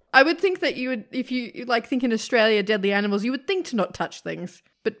touch. I would think that you would, if you like think in Australia, deadly animals, you would think to not touch things.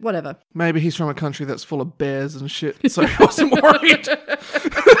 But whatever. Maybe he's from a country that's full of bears and shit, so he wasn't worried.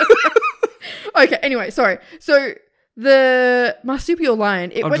 Okay, anyway, sorry. So the marsupial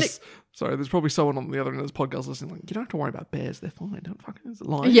lion, Sorry, there's probably someone on the other end of this podcast listening like, you don't have to worry about bears. They're fine. Don't fucking... It's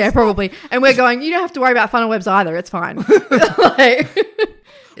lions. yeah, probably. And we're going, you don't have to worry about funnel webs either. It's fine. Like,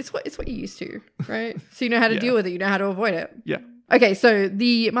 it's what you're used to, right? So you know how to deal with it. You know how to avoid it. Yeah. Okay, so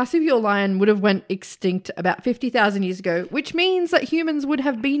the marsupial lion would have went extinct about 50,000 years ago, which means that humans would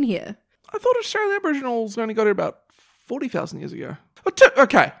have been here. I thought Australian Aboriginals only got here about 40,000 years ago.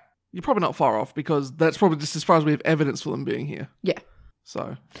 Okay. You're probably not far off because that's probably just as far as we have evidence for them being here. Yeah.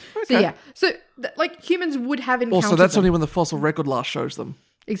 So, okay. So yeah. So like humans would have encountered Also, that's them. only when the fossil record last shows them.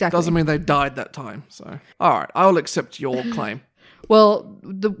 Exactly. Doesn't mean they died that time. So, all right. I will accept your claim. Well,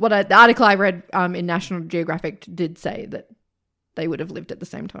 the article I read in National Geographic did say that they would have lived at the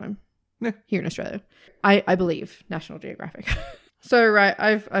same time. Yeah. Here in Australia. I believe National Geographic. So right,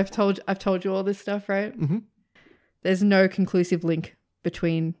 I've told you all this stuff, right? Mm-hmm. There's no conclusive link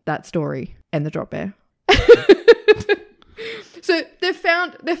between that story and the drop bear. So they've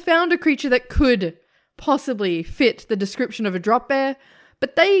found a creature that could possibly fit the description of a drop bear,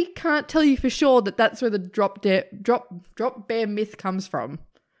 but they can't tell you for sure that that's where the drop bear myth comes from.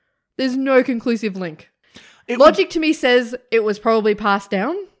 There's no conclusive link. Logic to me says it was probably passed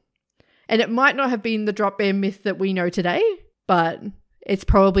down, and it might not have been the drop bear myth that we know today, but it's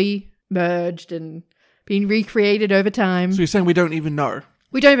probably merged and been recreated over time. So you're saying we don't even know?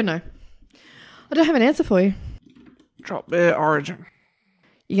 We don't even know. I don't have an answer for you. Drop bear origin.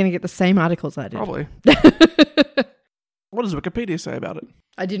 You're going to get the same articles I did. Probably. What does Wikipedia say about it?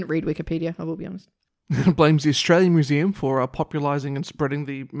 I didn't read Wikipedia, I will be honest. Blames the Australian Museum for popularising and spreading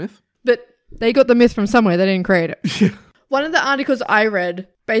the myth. But they got the myth from somewhere. They didn't create it. Yeah. One of the articles I read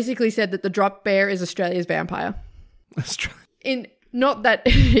basically said that the drop bear is Australia's vampire. In not that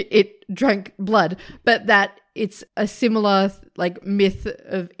it drank blood, but that it's a similar like myth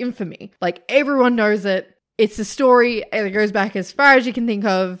of infamy. Like everyone knows it. It's a story and it goes back as far as you can think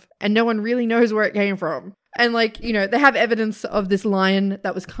of, and no one really knows where it came from. And like, you know, they have evidence of this lion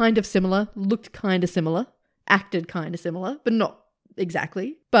that was kind of similar, looked kind of similar, acted kind of similar, but not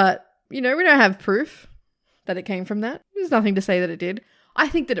exactly. But, you know, we don't have proof that it came from that. There's nothing to say that it did. I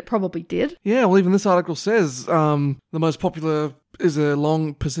think that it probably did. Yeah, well, even this article says the most popular is a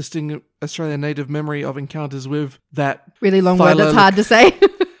long persisting Australian native memory of encounters with that really long word that's hard to say.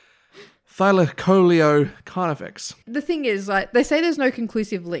 Thylacoleo carnifex. The thing is, like, they say there's no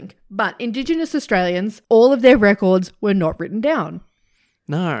conclusive link, but Indigenous Australians, all of their records were not written down.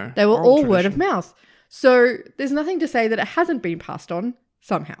 No. They were all word of mouth. So there's nothing to say that it hasn't been passed on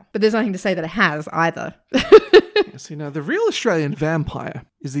somehow. But there's nothing to say that it has either. Yes, you know, the real Australian vampire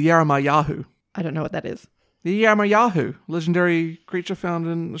is the Yaramayahu. I don't know what that is. The Yaramayahu, legendary creature found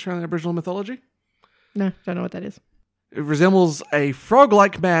in Australian Aboriginal mythology. No, don't know what that is. It resembles a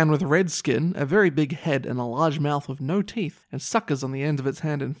frog-like man with red skin, a very big head, and a large mouth with no teeth, and suckers on the ends of its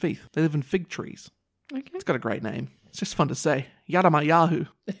hand and feet. They live in fig trees. Okay. It's got a great name. It's just fun to say. Yaramayahu.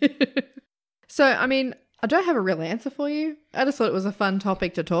 So, I mean, I don't have a real answer for you. I just thought it was a fun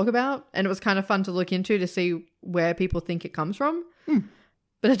topic to talk about, and it was kind of fun to look into to see where people think it comes from.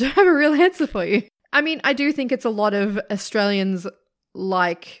 But I don't have a real answer for you. I mean, I do think it's a lot of Australians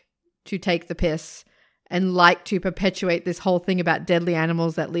like to take the piss and like to perpetuate this whole thing about deadly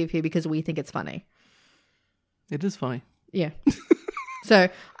animals that live here because we think it's funny. It is funny. Yeah. So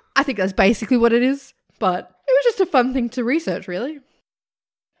I think that's basically what it is, but it was just a fun thing to research, really.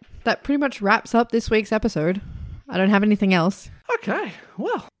 That pretty much wraps up this week's episode. I don't have anything else. Okay,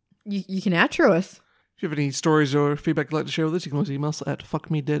 well. You can outro us. If you have any stories or feedback you'd like to share with us, you can always email us at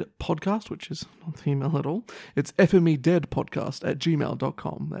fuckmedeadpodcast, which is not the email at all. It's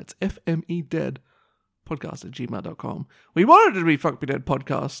fmedeadpodcast@gmail.com. That's fmedeadpodcast@gmail.com. We wanted it to be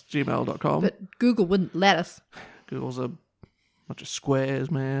fuckmedeadpodcast@gmail.com. But Google wouldn't let us. Google's a bunch of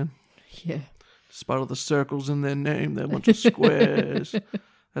squares, man. Yeah. Despite all the circles in their name, they're a bunch of squares.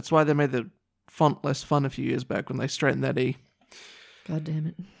 That's why they made the font less fun a few years back when they straightened that E. God damn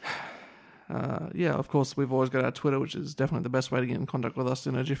it. Yeah, of course, we've always got our Twitter, which is definitely the best way to get in contact with us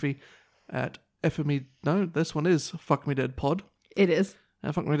in a jiffy at FME. No, this one is Fuck Me Dead Pod. It is.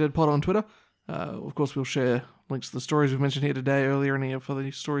 Fuck Me Dead Pod on Twitter. Of course, we'll share links to the stories we've mentioned here today, earlier, any of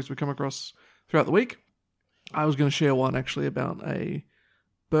the stories we come across throughout the week. I was going to share one actually about a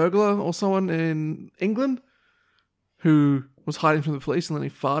burglar or someone in England who was hiding from the police and then he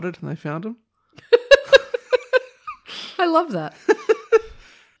farted and they found him. I love that.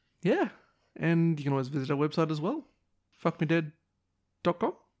 Yeah. And you can always visit our website as well.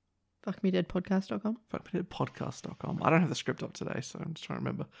 fuckmedead.com. Fuckmedeadpodcast.com. Fuckmedeadpodcast.com. I don't have the script up today, so I'm just trying to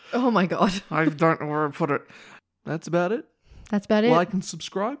remember. Oh my God. I don't know where I put it. That's about it. That's about it. Like and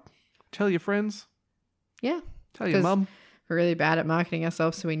subscribe. Tell your friends. Yeah. Tell your mum. We're really bad at marketing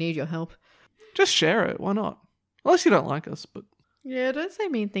ourselves, so we need your help. Just share it. Why not? Unless you don't like us, but... Yeah, don't say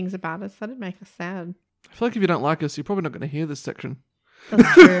mean things about us. That'd make us sad. I feel like if you don't like us, you're probably not going to hear this section.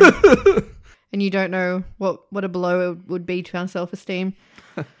 That's true. And you don't know what a blow it would be to our self-esteem.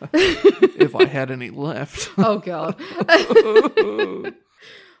 If I had any left. Oh, God.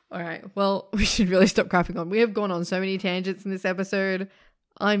 All right. Well, we should really stop crapping on. We have gone on so many tangents in this episode.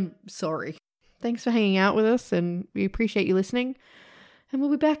 I'm sorry. Thanks for hanging out with us, and we appreciate you listening. And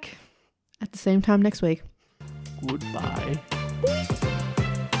we'll be back at the same time next week. Goodbye.